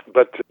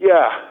 But,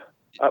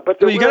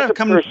 but you got to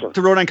come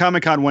to Rhode Island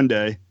Comic Con one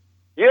day.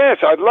 Yes,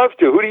 I'd love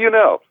to. Who do you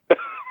know?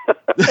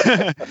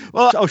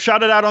 Well, I'll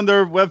shout it out on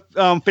their web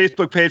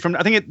Facebook page.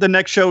 I think the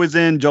next show is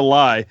in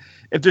July.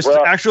 If there's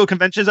actual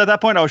conventions at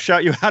that point, I'll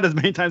shout you out as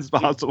many times as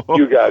possible.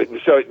 You got it.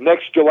 So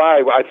next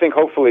July, I think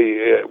hopefully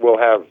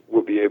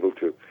we'll be able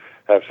to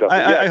have something.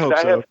 I hope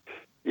so.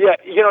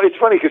 It's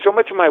funny because so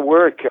much of my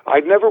work, I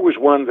never was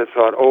one that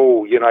thought,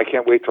 I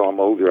can't wait till I'm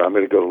older. I'm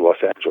going to go to Los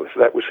Angeles.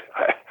 That was,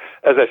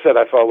 as I said,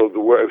 I followed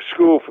the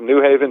school from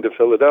New Haven to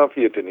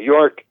Philadelphia to New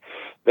York,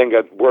 then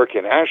got work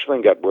in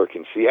Ashland, got work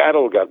in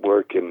Seattle, got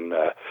work in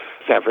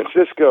San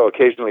Francisco,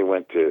 occasionally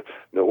went to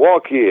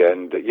Milwaukee,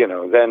 and,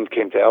 then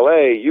came to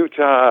L.A.,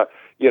 Utah,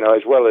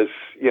 as well as,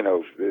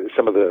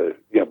 some of the,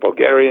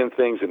 Bulgarian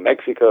things in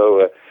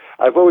Mexico.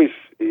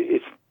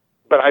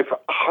 But I've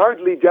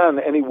hardly done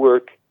any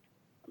work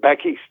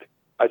back east.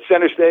 At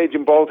Center Stage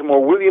in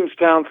Baltimore,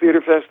 Williamstown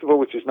Theater Festival,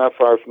 which is not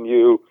far from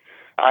you.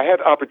 I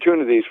had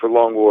opportunities for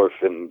Long Wharf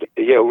and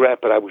Yale Rep,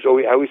 but I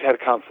always had a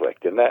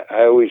conflict, and that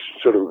I always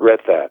sort of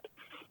regret that,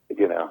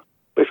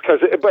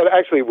 because. But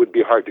actually, it would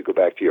be hard to go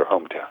back to your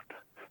hometown.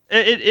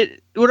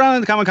 Rhode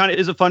Island Comic Con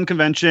is a fun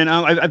convention.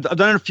 I've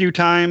done it a few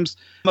times.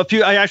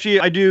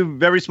 I do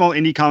very small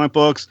indie comic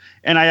books,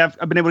 and I've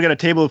been able to get a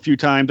table a few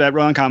times at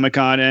Rhode Island Comic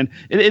Con, and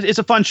it's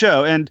a fun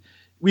show. And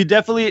we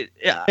definitely,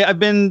 I've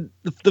been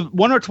the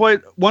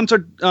once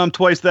or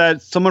twice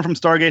that someone from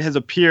Stargate has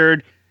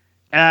appeared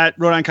at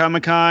Rhode Island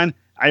Comic Con.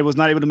 I was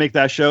not able to make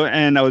that show,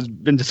 and I was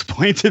been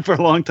disappointed for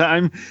a long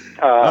time.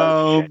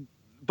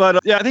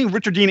 But I think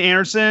Richard Dean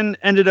Anderson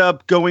ended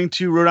up going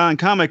to Rhode Island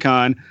Comic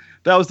Con.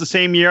 That was the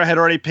same year I had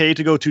already paid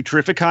to go to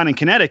Terrificon in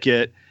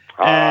Connecticut,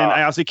 and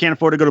I obviously can't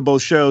afford to go to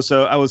both shows,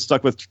 so I was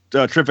stuck with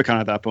Terrificon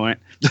at that point.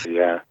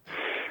 Yeah,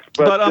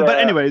 but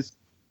anyways,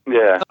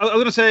 yeah, I was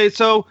gonna say,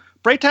 so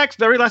Braytak's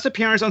very last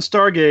appearance on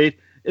Stargate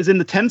is in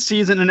the 10th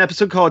season, in an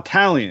episode called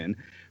Italian,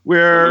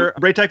 where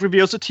Braytak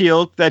reveals to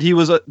Teal'c that he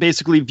was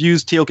basically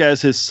views Teal'c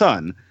as his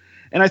son,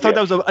 and I thought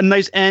that was a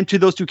nice end to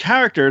those two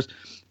characters.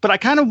 But I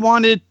kind of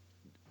wanted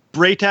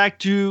Braytak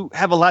to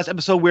have a last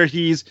episode where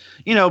he's,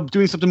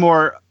 doing something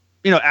more,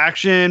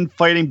 action,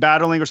 fighting,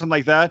 battling, or something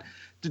like that.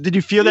 Did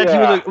you feel that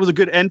it was a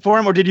good end for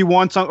him, or did you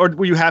want some, or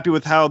were you happy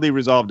with how they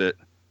resolved it?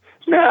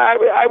 No,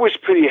 I was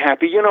pretty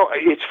happy.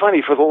 It's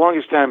funny, for the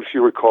longest time, if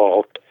you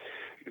recall,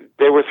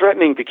 they were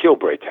threatening to kill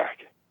Braytak.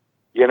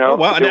 Oh,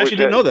 wow, I actually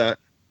didn't know that.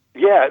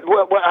 Yeah,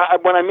 well,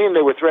 what I mean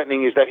they were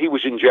threatening is that he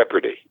was in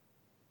jeopardy.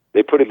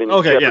 They put him in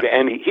jeopardy,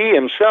 and he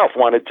himself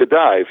wanted to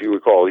die, if you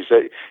recall. He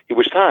said it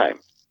was time.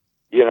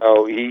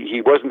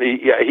 He wasn't.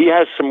 He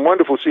has some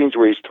wonderful scenes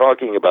where he's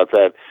talking about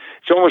that.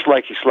 It's almost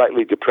like he's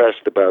slightly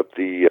depressed about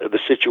the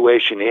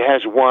situation. He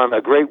has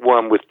a great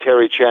one with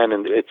Terry Chan,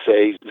 and it's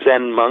a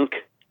Zen monk.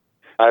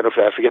 I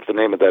forget the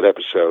name of that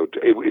episode.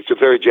 It's a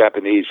very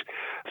Japanese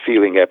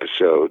feeling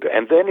episode.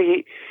 And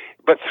then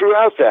but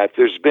throughout that,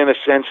 there's been a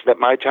sense that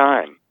my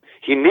time.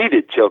 He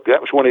needed Teal'c.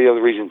 That was one of the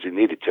other reasons he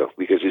needed Teal'c,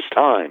 because his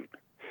time.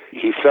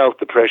 He felt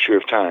the pressure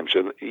of time.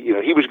 So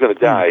he was going to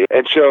die,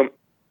 and so.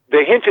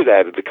 They hinted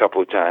at it a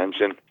couple of times,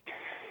 and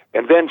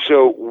then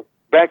so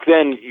back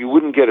then you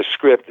wouldn't get a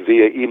script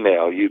via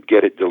email; you'd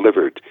get it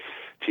delivered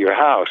to your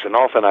house. And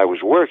often I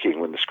was working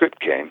when the script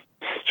came,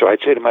 so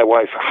I'd say to my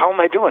wife, "How am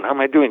I doing? How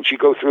am I doing?" She'd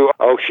go through,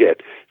 "Oh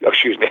shit, oh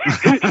excuse me."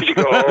 She'd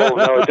go, "Oh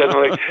no, it doesn't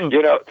look,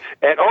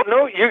 and oh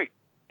no, you're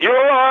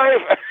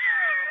alive!"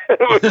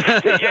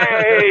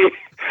 Yay!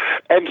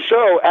 And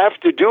so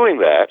after doing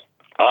that,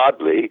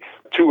 oddly,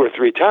 2 or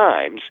 3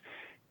 times.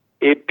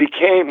 It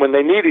became, when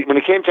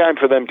it came time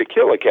for them to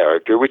kill a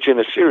character, which in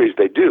a series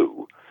they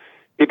do,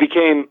 it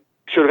became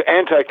sort of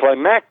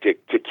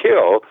anticlimactic to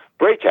kill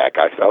Braytak,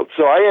 I felt.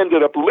 So I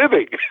ended up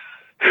living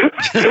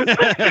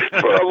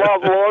for a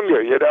lot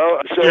longer,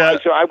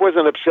 So I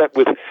wasn't upset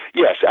with,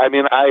 yes, I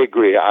mean, I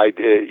agree. I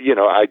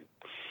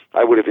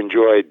would have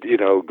enjoyed,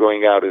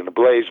 going out in a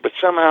blaze, but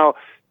somehow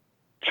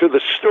to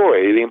the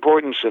story, the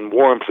importance and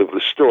warmth of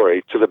the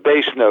story, to the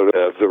base note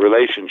of the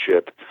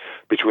relationship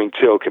between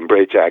Teal'c and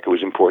Braytak, it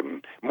was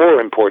more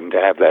important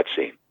to have that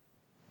scene.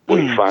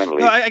 When he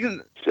finally, I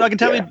can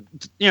tell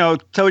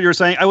tell what you were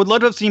saying. I would love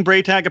to have seen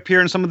Braytak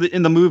appear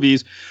in the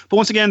movies, but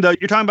once again,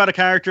 you're talking about a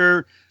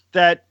character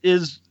that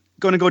is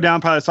going to go down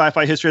probably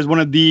sci-fi history as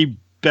one of the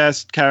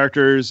best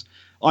characters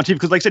on TV.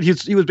 Because, like I said,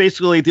 he was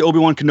basically the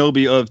Obi-Wan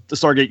Kenobi of the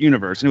Stargate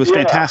universe, and it was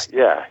fantastic.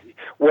 Yeah.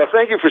 Well,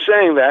 thank you for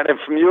saying that, and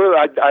from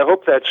I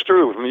hope that's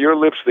true. From your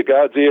lips to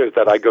God's ears,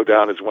 that I go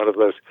down as one of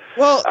those.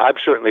 Well, I'm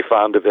certainly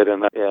fond of it,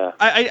 and yeah.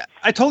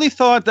 I totally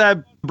thought that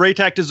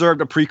Braytak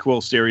deserved a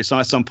prequel series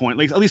at some point,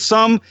 like at least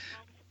some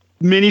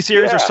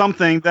miniseries or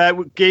something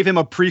that gave him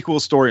a prequel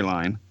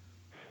storyline.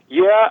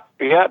 Yeah,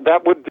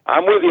 that would.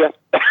 I'm with you.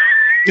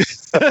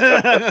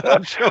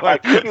 I'm sure.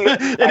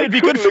 It'd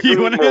be good for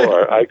you.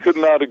 I could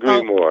not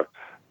agree more.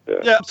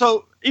 Yeah.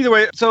 So either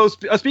way,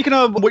 speaking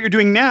of what you're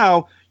doing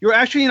now, you're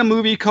actually in a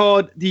movie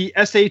called The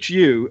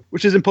SHU,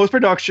 which is in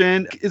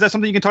post-production. Is that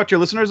something you can talk to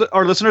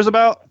our listeners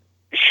about?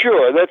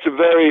 Sure. That's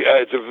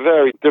it's a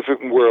very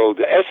different world.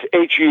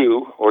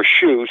 SHU, or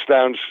SHU,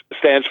 stands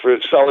for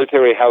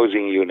Solitary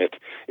Housing Unit.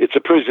 It's a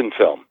prison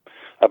film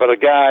about a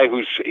guy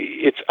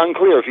it's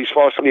unclear if he's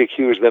falsely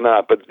accused or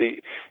not, but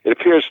it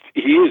appears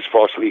he is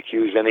falsely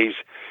accused, and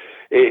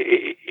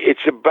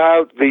it's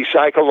about the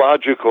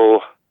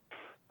psychological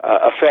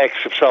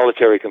effects of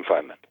solitary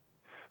confinement.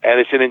 And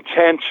it's an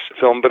intense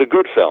film, but a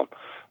good film.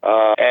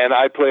 And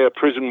I play a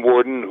prison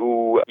warden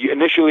who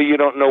initially you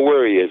don't know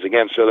where he is.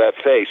 Again, so that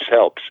face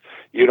helps.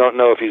 You don't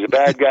know if he's a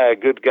bad guy, a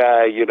good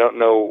guy, you don't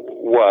know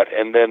what.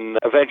 And then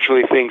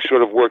eventually things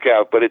sort of work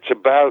out. But it's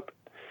about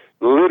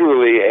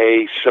literally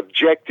a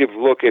subjective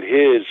look at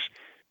his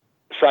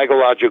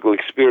psychological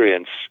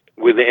experience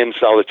within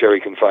solitary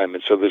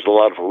confinement. So there's a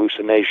lot of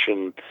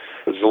hallucination.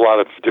 There's a lot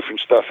of different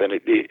stuff, and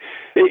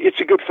it's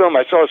a good film.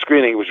 I saw a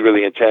screening; it was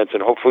really intense,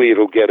 and hopefully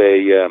it'll get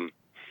a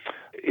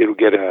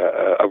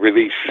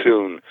release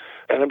soon.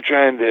 And I'm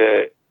trying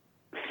to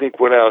think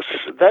what else.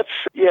 That's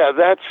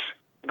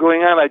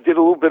going on. I did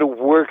a little bit of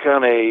work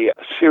on a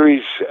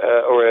series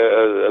or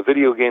a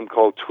video game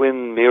called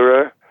Twin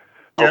Mirror.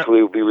 Hopefully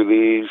it will be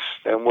released.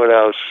 And what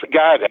else?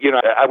 God,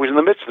 I was in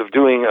the midst of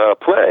doing a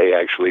play,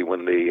 actually,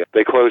 when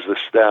they closed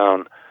this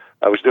down.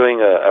 I was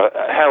doing a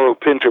Harold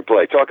Pinter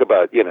play. Talk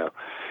about,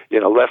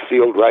 left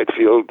field, right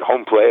field,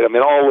 home plate. I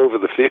mean, all over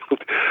the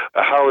field.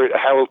 A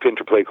Harold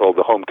Pinter play called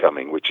The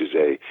Homecoming, which is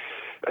a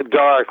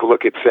dark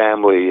look at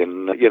family,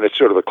 and it's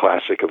sort of a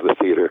classic of the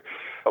theater.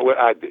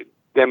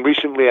 Then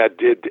recently I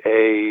did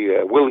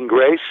a Will and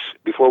Grace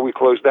before we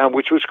closed down,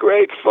 which was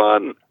great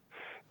fun.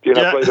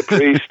 I play the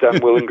priest on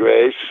Will and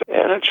Grace.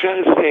 And I'm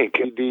trying to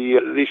think.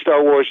 The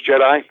Star Wars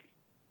Jedi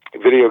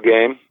video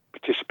game,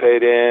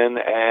 participate in,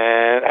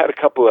 and had a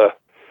couple of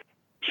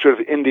sort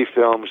of indie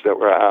films that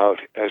were out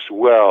as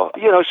well.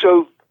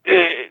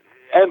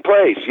 And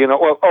plays,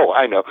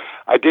 I know.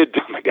 I did,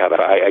 oh my God,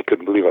 I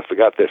couldn't believe I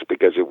forgot this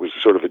because it was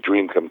sort of a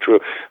dream come true.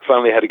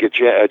 Finally had to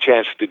get a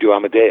chance to do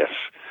Amadeus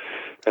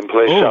and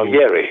play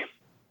Salieri.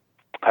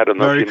 I don't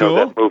know if you know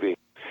that movie.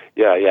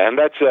 Yeah, and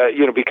that's,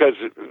 because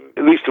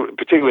at least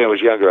particularly when I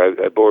was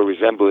younger, I bore a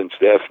resemblance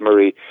to F.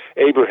 Murray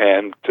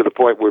Abraham to the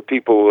point where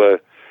people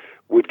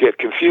would get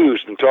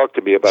confused and talk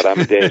to me about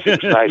Amadeus.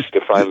 It was nice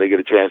to finally get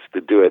a chance to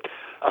do it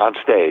on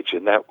stage.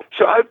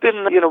 So I've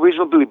been,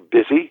 reasonably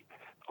busy,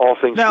 all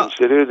things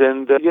considered,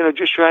 and,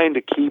 just trying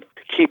to keep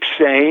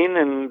sane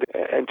and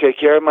take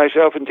care of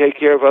myself and take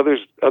care of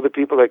other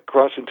people that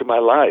cross into my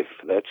life.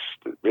 That's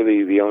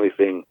really the only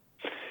thing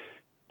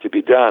to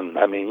be done.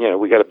 I mean,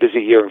 we got a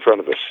busy year in front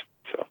of us.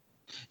 So.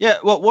 Yeah,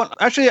 well,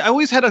 actually, I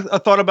always had a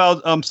thought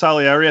about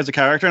Salieri as a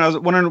character, and I was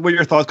wondering what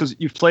your thoughts, because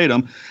you've played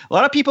him. A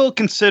lot of people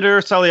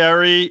consider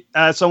Salieri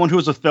as someone who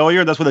was a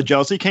failure. That's where the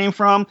jealousy came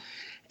from.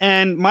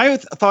 And my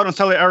thought on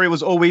Salieri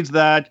was always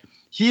that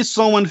he's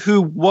someone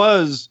who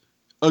was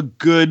a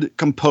good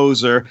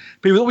composer,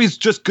 but he was always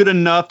just good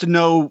enough to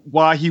know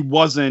why he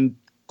wasn't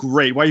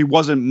great, why he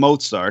wasn't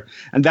Mozart.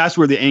 And that's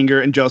where the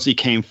anger and jealousy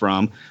came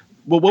from.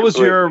 Well, what was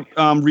your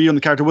read on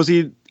the character? Was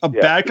he a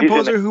bad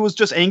composer who was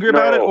just angry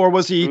about it, or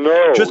was he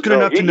just good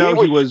enough to know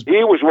he was?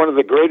 He was one of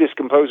the greatest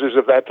composers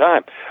of that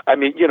time. I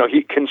mean, he was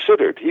he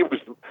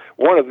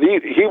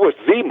was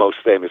the most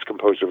famous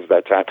composer of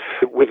that time.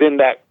 Within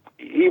that,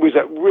 he was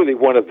really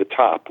one of the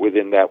top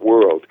within that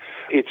world.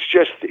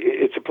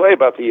 It's a play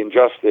about the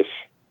injustice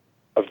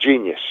of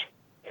genius,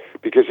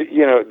 because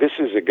this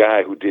is a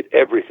guy who did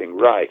everything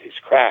right, his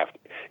craft.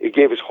 He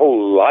gave his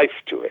whole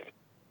life to it,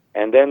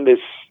 and then this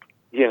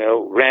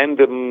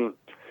random,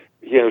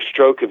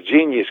 stroke of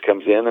genius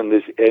comes in,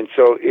 and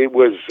so it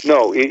was,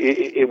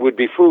 it would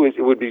be foolish,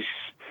 it would be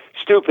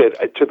stupid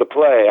to the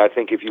play, I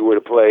think, if you were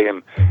to play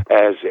him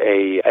as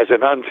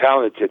an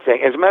untalented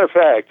thing. As a matter of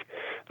fact,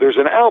 there's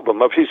an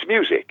album of his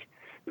music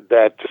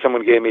that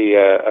someone gave me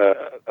a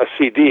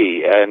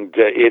CD, and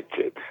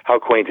how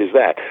quaint is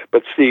that?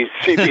 But these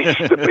CDs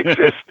still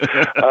exist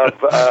of,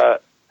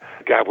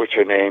 God, what's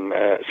her name?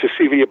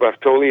 Cecilia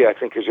Bartoli, I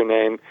think is her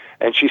name.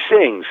 And she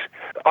sings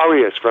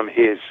arias from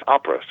his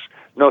operas.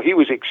 No, he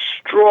was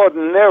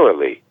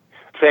extraordinarily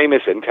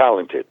famous and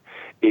talented.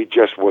 He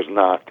just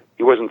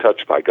he wasn't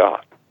touched by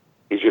God.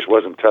 He just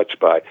wasn't touched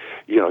by,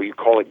 you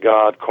call it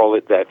God, call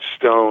it that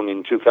stone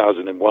in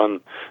 2001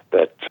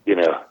 that,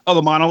 Oh,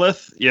 the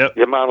monolith? Yep.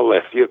 The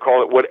monolith. You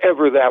call it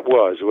whatever that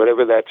was,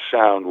 whatever that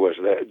sound was,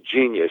 that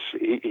genius.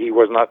 He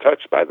was not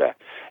touched by that.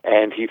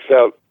 And he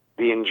felt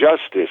the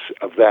injustice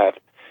of that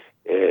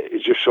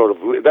is just sort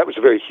of, that was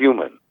very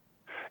human.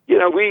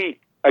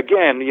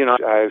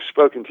 I've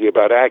spoken to you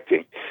about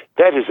acting.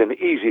 That is an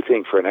easy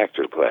thing for an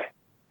actor to play.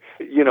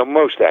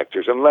 Most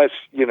actors, unless,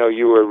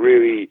 you were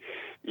really,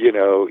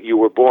 you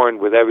were born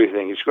with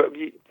everything.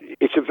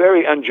 It's a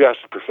very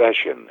unjust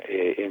profession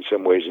in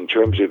some ways, in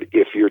terms of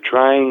if you're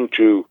trying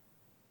to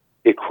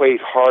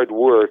equate hard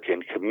work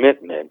and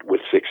commitment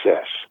with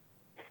success.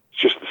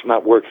 It does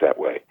not work that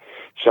way.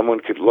 Someone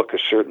could look a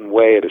certain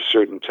way at a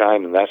certain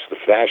time, and that's the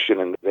fashion,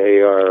 and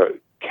they are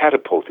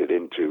catapulted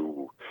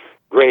into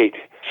great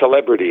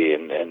celebrity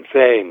and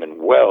fame and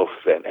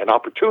wealth and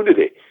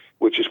opportunity,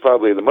 which is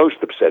probably the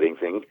most upsetting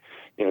thing.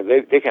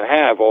 They can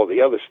have all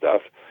the other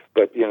stuff,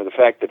 but the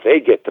fact that they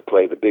get to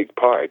play the big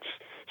parts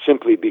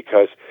simply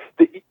because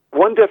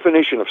one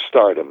definition of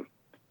stardom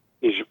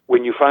is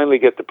when you finally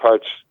get the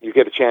parts, you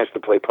get a chance to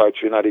play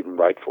parts you're not even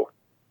right for.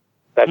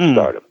 That's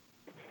stardom.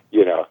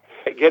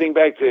 Getting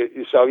back to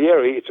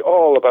Salieri, it's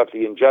all about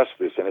the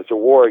injustice, and it's a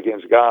war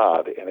against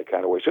God in a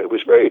kind of way. So it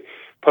was very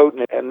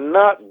potent and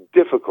not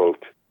difficult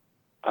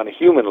on a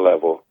human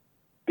level,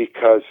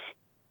 because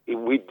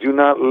we do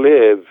not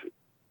live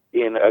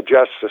in a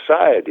just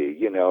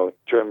society, in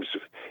terms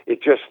of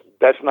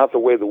that's not the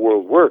way the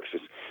world works.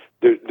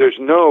 There's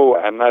no,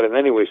 I'm not in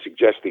any way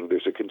suggesting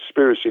there's a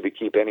conspiracy to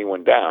keep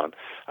anyone down.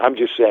 I'm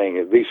just saying,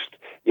 at least,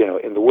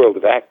 in the world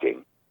of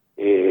acting,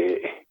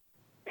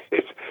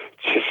 it's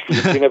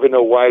just, you never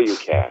know why you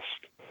cast.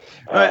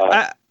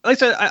 Like I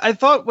said, I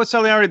thought with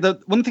Salieri, the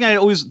one thing I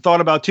always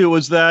thought about too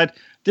was that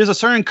there's a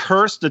certain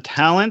curse to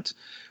talent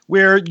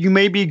where you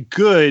may be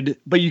good,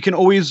 but you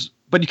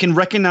can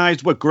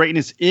recognize what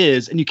greatness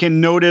is, and you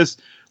can notice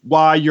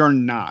why you're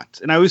not.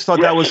 And I always thought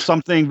that was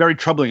something very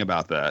troubling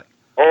about that.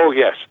 Oh,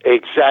 yes,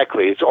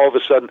 exactly. It's all of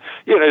a sudden,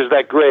 there's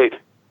that great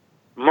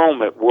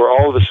moment where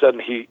all of a sudden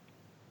he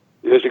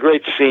There's a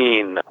great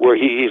scene where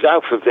he's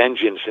out for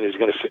vengeance and he's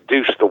going to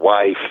seduce the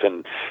wife,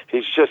 and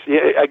he's just,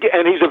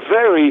 and he's a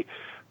very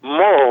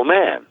moral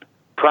man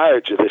prior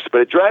to this,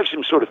 but it drives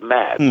him sort of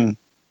mad,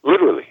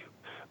 literally.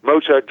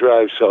 Mozart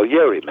drives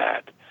Salieri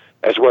mad,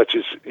 as much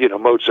as,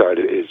 Mozart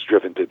is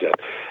driven to death.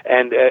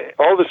 And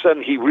all of a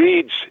sudden he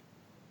reads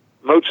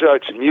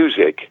Mozart's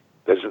music,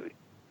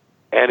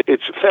 and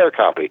it's a fair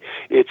copy.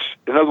 In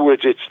other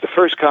words, it's the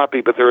first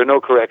copy, but there are no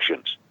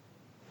corrections.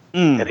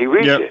 And he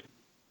reads it.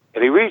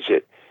 And he reads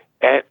it,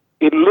 and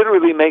it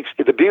literally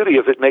the beauty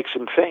of it makes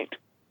him faint.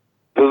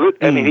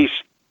 I mean,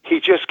 he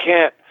just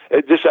can't.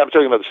 I'm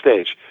talking about the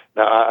stage.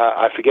 Now,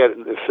 I forget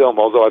in the film,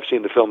 although I've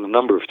seen the film a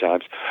number of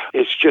times.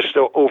 It's just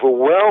so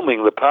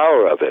overwhelming, the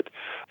power of it.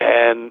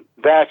 And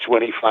that's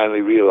when he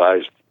finally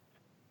realized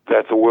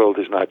that the world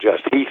is not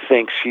just. He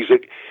thinks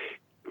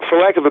for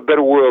lack of a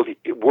better word,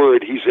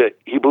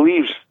 he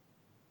believes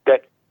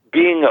that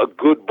being a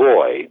good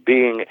boy,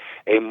 being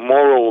a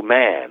moral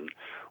man,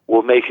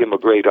 will make him a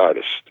great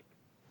artist.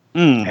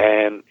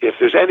 And if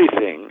there's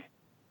anything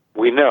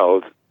we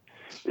know,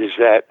 is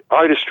that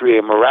artistry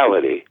and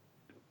morality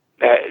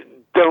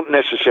don't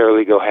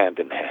necessarily go hand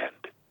in hand.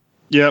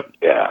 Yep.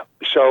 Yeah.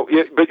 So,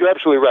 but you're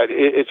absolutely right.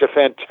 It's a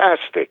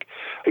fantastic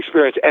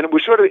experience. And it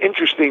was sort of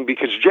interesting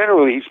because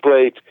generally he's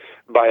played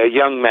by a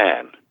younger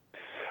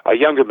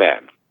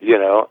man,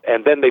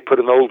 and then they put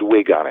an old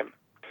wig on him.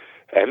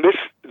 And this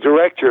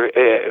director,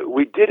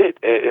 we did it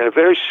in a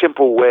very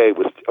simple way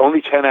with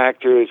only 10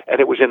 actors, and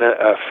it was in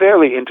a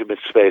fairly intimate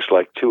space,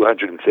 like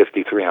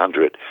 250,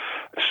 300.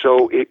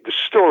 So the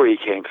story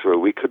came through.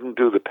 We couldn't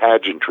do the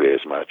pageantry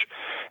as much.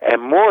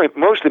 And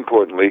most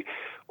importantly,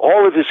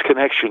 all of his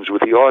connections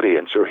with the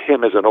audience are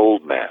him as an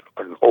old man,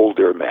 an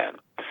older man.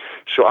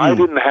 So I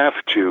didn't have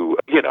to,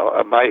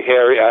 my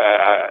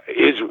hair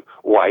is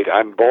white.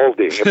 I'm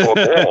balding or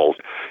bald.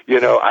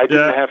 I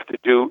didn't have to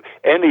do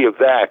any of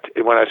that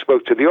when I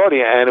spoke to the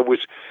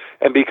audience.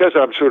 And because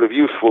I'm sort of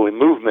youthful in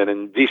movement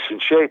and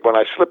decent shape, when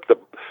I slipped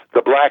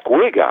the black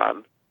wig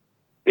on,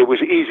 it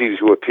was easy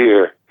to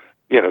appear,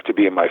 to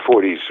be in my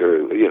 40s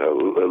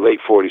or, late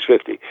 40s,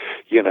 50.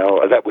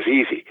 That was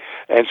easy.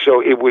 And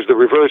so it was the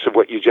reverse of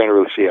what you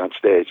generally see on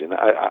stage. And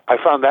I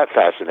found that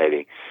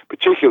fascinating,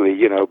 particularly,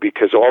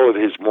 because all of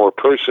his more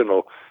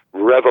personal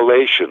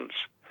revelations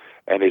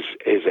and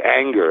his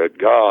anger at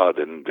God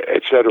and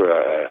et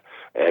cetera,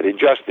 and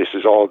injustice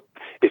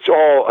it's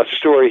all a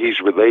story he's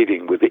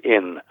relating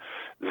within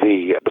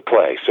the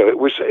play. So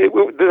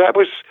that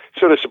was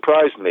sort of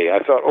surprised me. I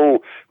thought,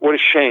 oh, what a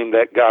shame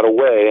that got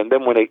away. And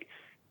then when it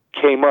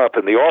came up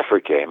and the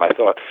offer came, I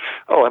thought,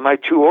 oh, am I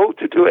too old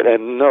to do it?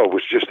 And no, it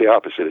was just the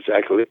opposite.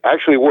 It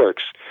actually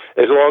works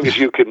as long as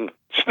you can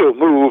still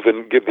move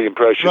and give the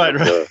impression.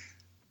 Right.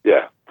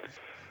 Yeah.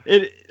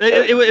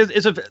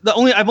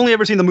 I've only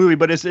ever seen the movie,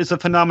 but it's a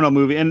phenomenal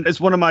movie, and it's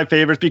one of my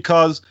favorites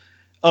because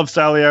of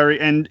Salieri,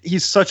 and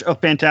he's such a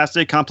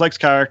fantastic, complex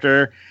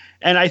character.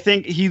 And I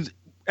think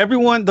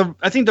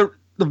the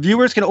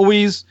viewers can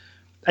always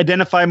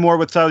identify more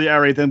with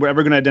Salieri than we're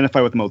ever going to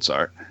identify with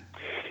Mozart.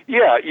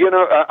 Yeah,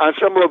 on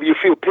some level you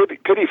feel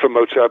pity for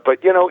Mozart, but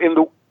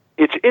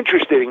it's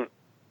interesting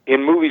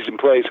in movies and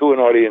plays who an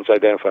audience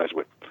identifies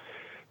with.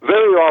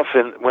 Very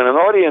often, when an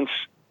audience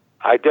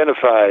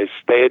identifies,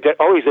 they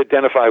always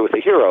identify with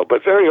the hero,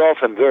 but very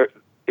often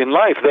in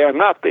life they are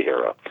not the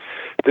hero.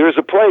 There is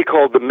a play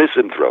called The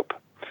Misanthrope,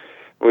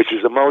 which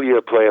is a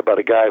Molière play about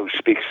a guy who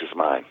speaks his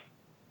mind.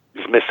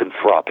 He's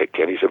misanthropic,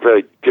 and he's a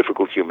very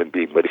difficult human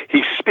being, but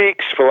he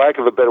speaks, for lack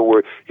of a better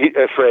word,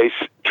 a phrase,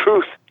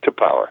 truth to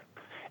power,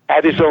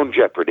 at his own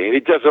jeopardy, and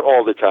he does it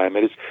all the time,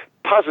 and it's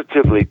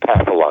positively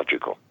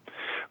pathological.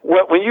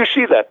 Well, when you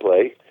see that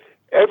play,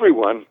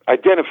 everyone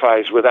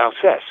identifies with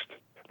Alceste,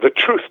 the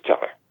truth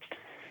teller.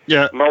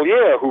 Yeah.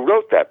 Molière, who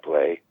wrote that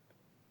play,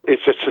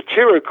 it's a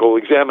satirical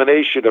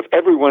examination of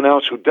everyone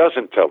else who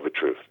doesn't tell the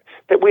truth,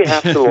 that we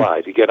have to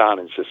lie to get on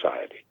in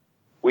society.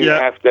 We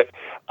have to.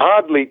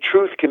 Oddly,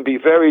 truth can be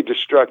very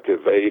destructive.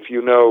 If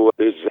you know,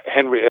 there's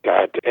Henrik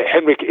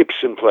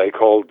Ibsen play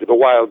called The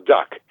Wild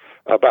Duck,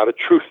 about a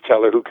truth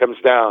teller who comes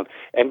down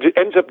and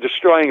ends up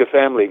destroying a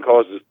family and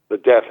causes the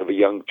death of a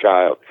young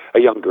girl.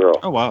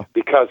 Oh, wow.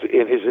 Because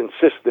in his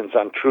insistence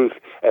on truth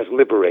as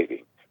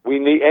liberating. We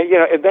need,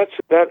 and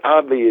that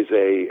oddly is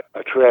a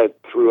thread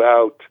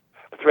throughout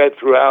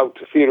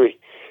theater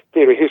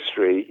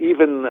history.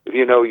 Even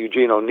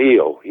Eugene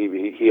O'Neill,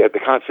 he had the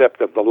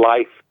concept of the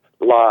life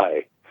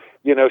lie.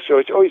 So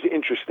it's always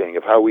interesting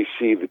of how we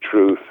see the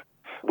truth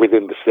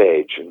within the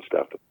stage and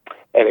stuff.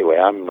 Anyway,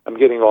 I'm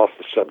getting off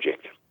the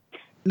subject.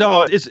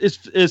 No,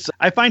 it's.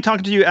 I find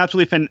talking to you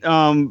absolutely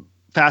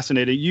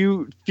fascinating.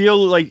 You feel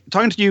like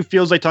talking to you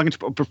feels like talking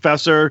to a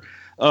professor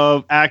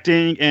of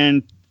acting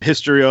and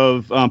history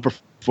of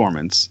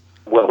performance.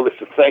 Well,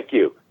 listen, thank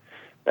you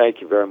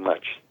very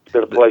much. It's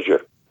been a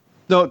pleasure.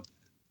 No,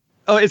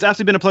 it's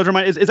actually been a pleasure of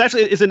mine. It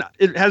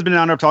has been an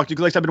honor to talk to you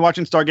because I've been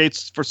watching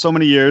Stargate for so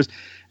many years,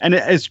 and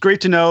it's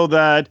great to know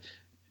that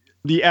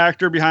the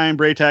actor behind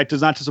Braytak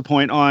does not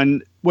disappoint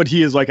on what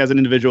he is like as an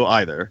individual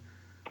either.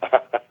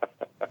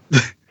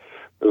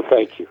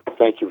 Thank you.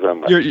 Thank you very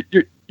much.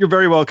 You're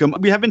very welcome.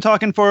 We have been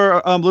talking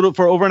for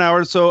for over an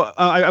hour, so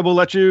I will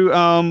let you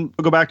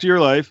go back to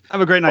your life.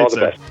 Have a great night, All the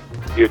sir. best.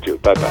 You too.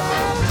 Bye-bye.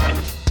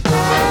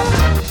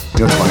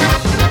 You know what's funny?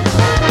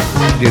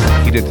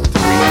 He did 3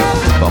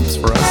 bumps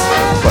for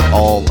us, but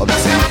all of the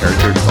same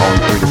character, just all in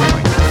 3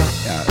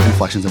 different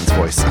inflections of his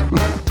voice.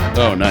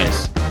 Oh,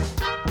 nice.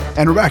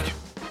 And we're back.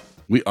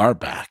 We are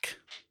back.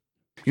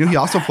 You know, he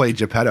also played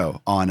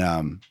Geppetto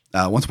on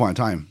Once Upon a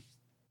Time.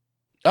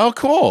 Oh,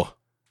 cool.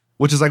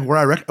 Which is like where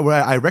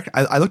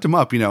I looked him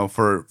up, you know,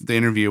 for the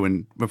interview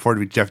and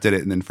before Jeff did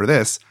it, and then for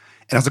this,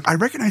 and I was like, I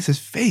recognize his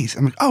face.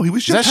 I'm like, oh, he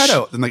was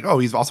Geppetto. And like, oh,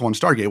 he's also on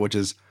Stargate, which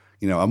is,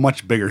 you know, a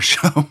much bigger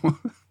show.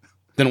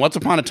 Then Once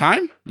Upon a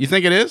Time? You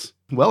think it is?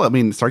 Well, I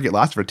mean, Stargate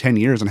lasted for 10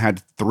 years and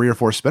had 3 or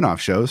 4 spinoff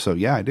shows, so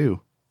yeah, I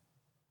do.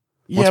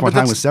 Once Upon a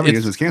Time was 7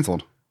 years and was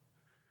canceled.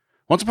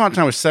 Once Upon a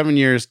Time was 7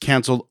 years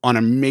canceled on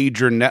a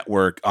major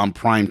network on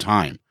prime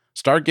time.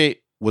 Stargate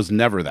was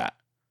never that.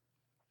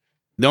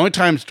 The only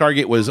time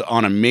Stargate was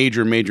on a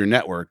major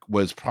network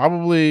was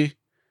probably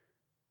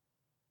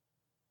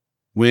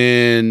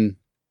when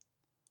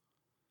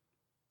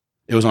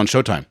it was on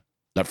Showtime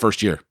that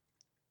first year.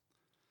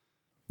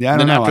 Yeah,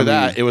 and then after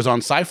that, it was on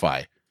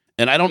Sci-Fi.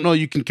 And I don't know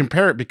you can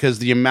compare it because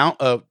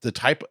the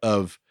type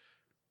of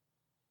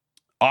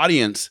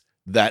audience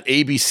that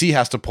ABC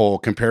has to pull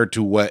compared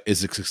to what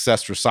is a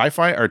success for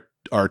Sci-Fi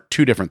are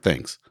 2 different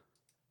things.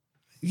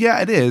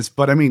 Yeah, it is.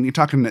 But I mean, you're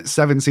talking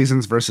 7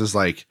 seasons versus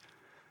like,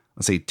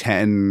 let's say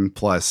 10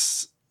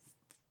 plus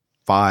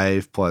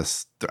 5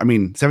 plus,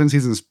 7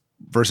 seasons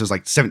versus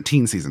like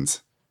 17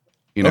 seasons.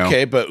 You know?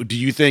 Okay, but do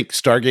you think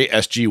Stargate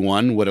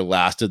SG-1 would have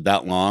lasted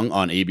that long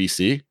on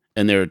ABC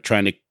and they were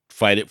trying to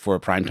fight it for a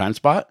primetime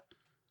spot?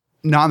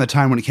 Not on the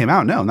time when it came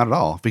out. No, not at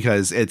all.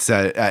 Because it's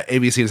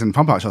ABC doesn't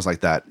pump out shows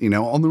like that. You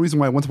know, only reason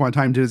why Once Upon a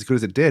Time did as good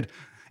as it did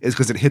is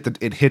because it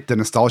hit the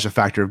nostalgia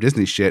factor of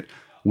Disney shit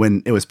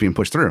when it was being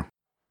pushed through.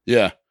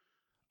 Yeah.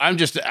 I'm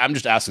just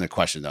asking a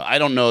question though. I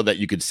don't know that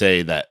you could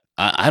say that.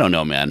 I don't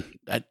know, man.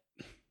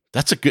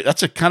 That's a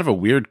kind of a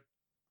weird.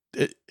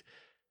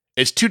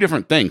 It's 2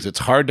 different things. It's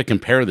hard to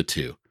compare the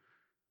 2.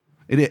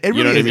 It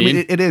really is. I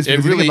mean, it is.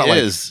 It really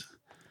is.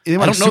 I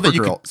don't know that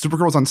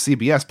Supergirl was on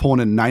CBS pulling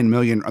in 9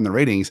 million on the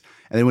ratings,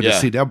 and they went to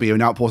CW and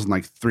now it pulls in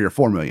like 3 or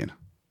 4 million.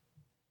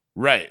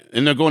 Right,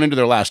 and they're going into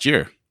their last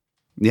year.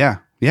 Yeah.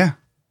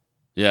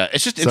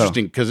 It's just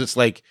interesting because it's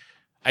like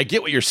I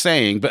get what you're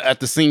saying, but at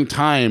the same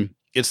time,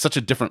 it's such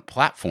a different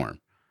platform.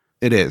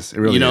 It is. It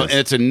really is. And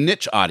it's a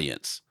niche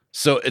audience,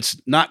 so it's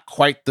not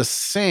quite the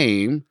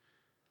same.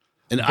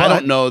 And I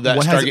don't know that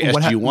Stargate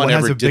SG-1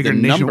 ever did the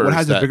numbers. What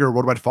has a bigger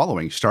worldwide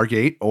following,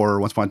 Stargate or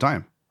Once Upon a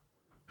Time?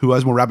 Who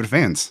has more rabid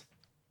fans?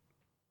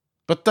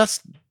 But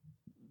that's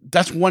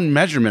one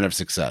measurement of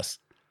success.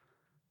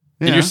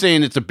 Yeah. And you're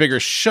saying it's a bigger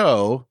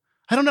show.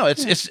 I don't know.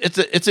 It's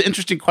an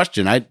interesting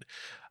question.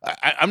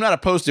 I'm not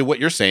opposed to what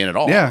you're saying at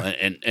all. Yeah.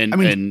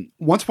 And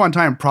Once Upon a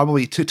Time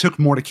probably took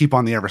more to keep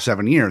on the air for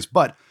 7 years,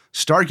 but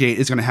Stargate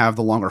is going to have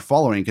the longer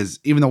following because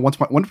even though Once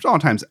Upon a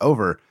Time's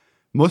over,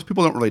 most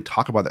people don't really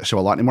talk about that show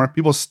a lot anymore.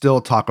 People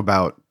still talk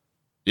about.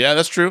 Yeah,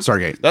 that's true.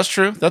 Stargate. That's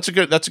true. That's a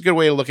good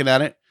way of looking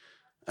at it.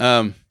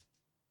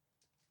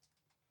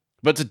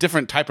 But it's a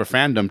different type of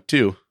fandom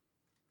too.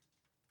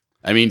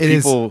 I mean,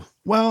 people.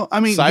 Well,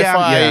 I mean,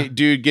 sci-fi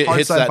dude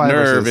hits that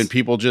nerve, and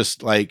people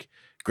just like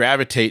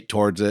gravitate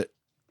towards it.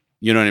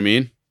 You know what I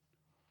mean?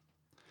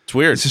 It's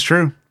weird. This is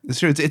true. It's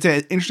true. It's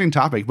an interesting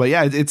topic, but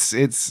yeah, it's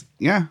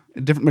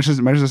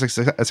different measures of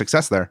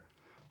success there.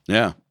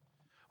 Yeah.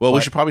 Well,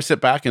 we should probably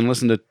sit back and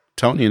listen to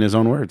Tony in his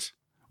own words.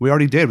 We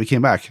already did. We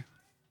came back.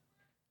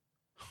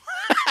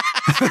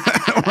 we're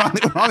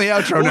on the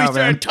outro now,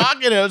 man. We started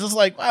talking, and I was just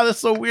like, wow, that's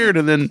so weird.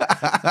 And then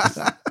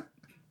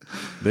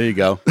there you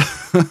go.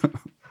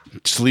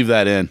 Just leave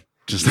that in.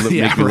 Just make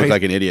me look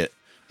like an idiot.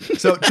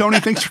 So, Tony,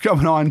 thanks for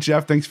coming on.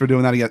 Jeff, thanks for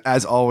doing that again,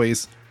 as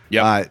always.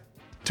 Yeah.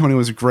 Tony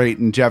was great,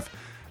 and Jeff,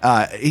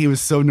 he was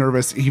so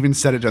nervous. He even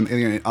said it on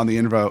the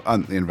info.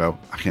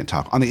 I can't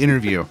talk on the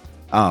interview.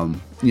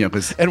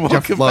 Because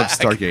Jeff loves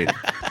Stargate.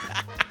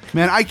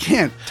 Man, I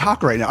can't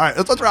talk right now. All right,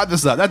 let's wrap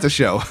this up. That's a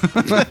show.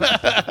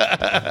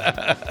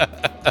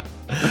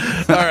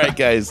 All right,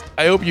 guys.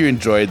 I hope you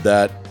enjoyed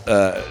that.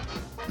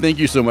 Thank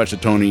you so much to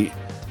Tony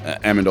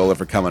Amendola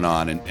for coming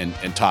on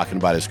and talking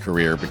about his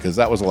career, because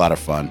that was a lot of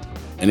fun.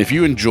 And if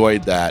you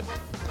enjoyed that,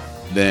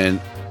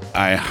 then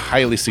I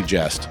highly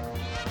suggest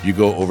you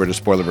go over to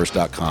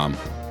spoilerverse.com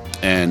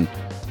and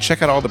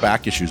check out all the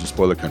back issues of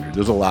Spoiler Country.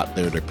 There's a lot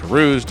there to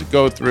peruse, to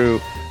go through.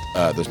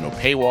 There's no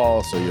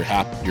paywall, so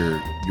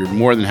you're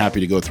more than happy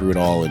to go through it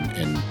all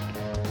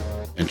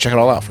and check it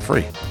all out for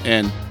free.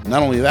 And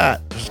not only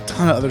that, there's a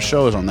ton of other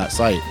shows on that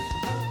site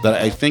that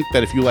I think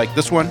that if you like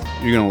this one,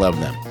 you're going to love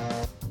them.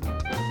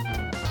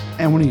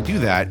 And when you do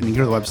that, and you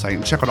go to the website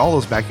and check out all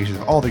those back issues,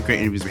 all the great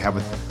interviews we have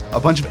with a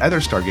bunch of other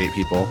Stargate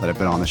people that have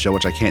been on the show,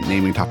 which I can't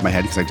name on top of my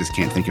head because I just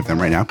can't think of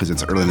them right now because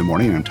it's early in the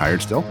morning and I'm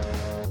tired still.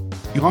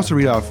 You can also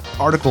read off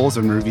articles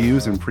and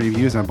reviews and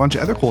previews and a bunch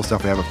of other cool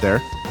stuff we have up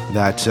there.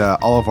 that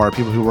all of our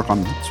people who work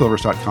on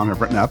Spoilerverse.com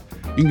have written up.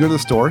 You can go to the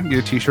store, get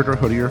a t-shirt or a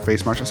hoodie or a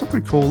face mask or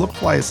something cool, look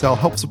fly as hell,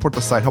 help support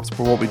the site, help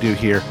support what we do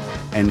here,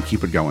 and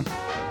keep it going.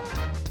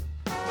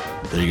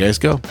 There you guys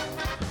go.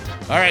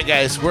 All right,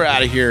 guys, we're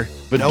out of here.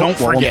 But don't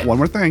forget. One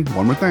more thing.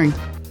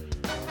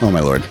 Oh,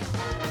 my Lord.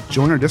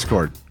 Join our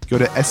Discord. Go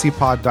to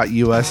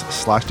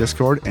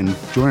scpod.us/Discord and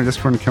join our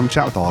Discord and come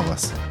chat with all of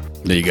us.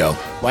 There you go.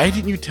 Why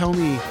didn't you tell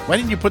me? Why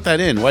didn't you put that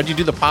in? Why did you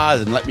do the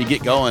pause and let me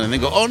get going and then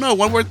go, oh, no,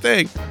 one more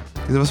thing?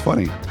 Because it was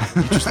funny.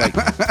 You're just like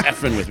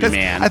effing with me,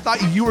 man. I thought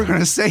you were going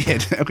to say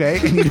it, okay?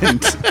 And you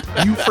didn't.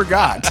 You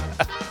forgot.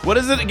 What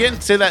is it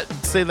again? Say that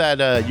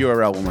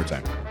URL one more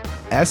time.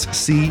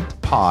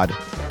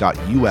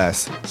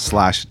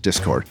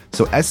 scpod.us/Discord.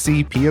 So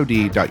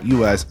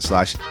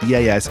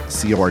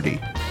scpod.us/DASCORD.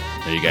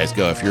 There you guys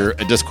go. If you're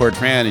a Discord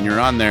fan and you're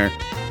on there,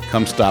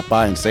 come stop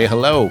by and say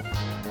hello.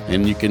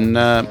 And you can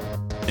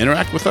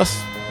interact with us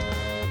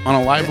on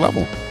a live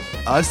level.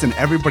 Us and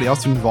everybody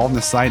else involved in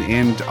the site,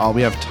 and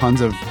we have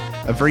tons of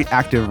very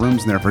active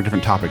rooms in there for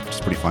different topics, which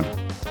is pretty fun.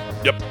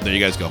 Yep, there you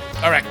guys go.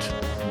 All right,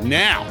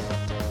 now,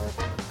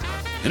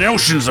 in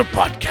oceans of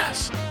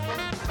podcasts,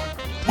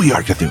 we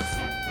are Cthulhu.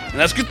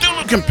 And as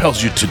Cthulhu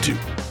compels you to do.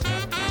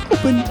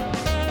 Open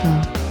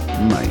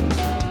mind.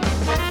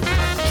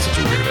 Such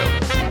a weirdo.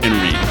 And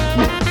read.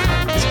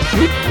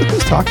 Look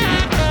who's talking.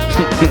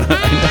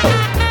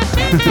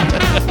 I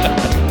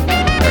know.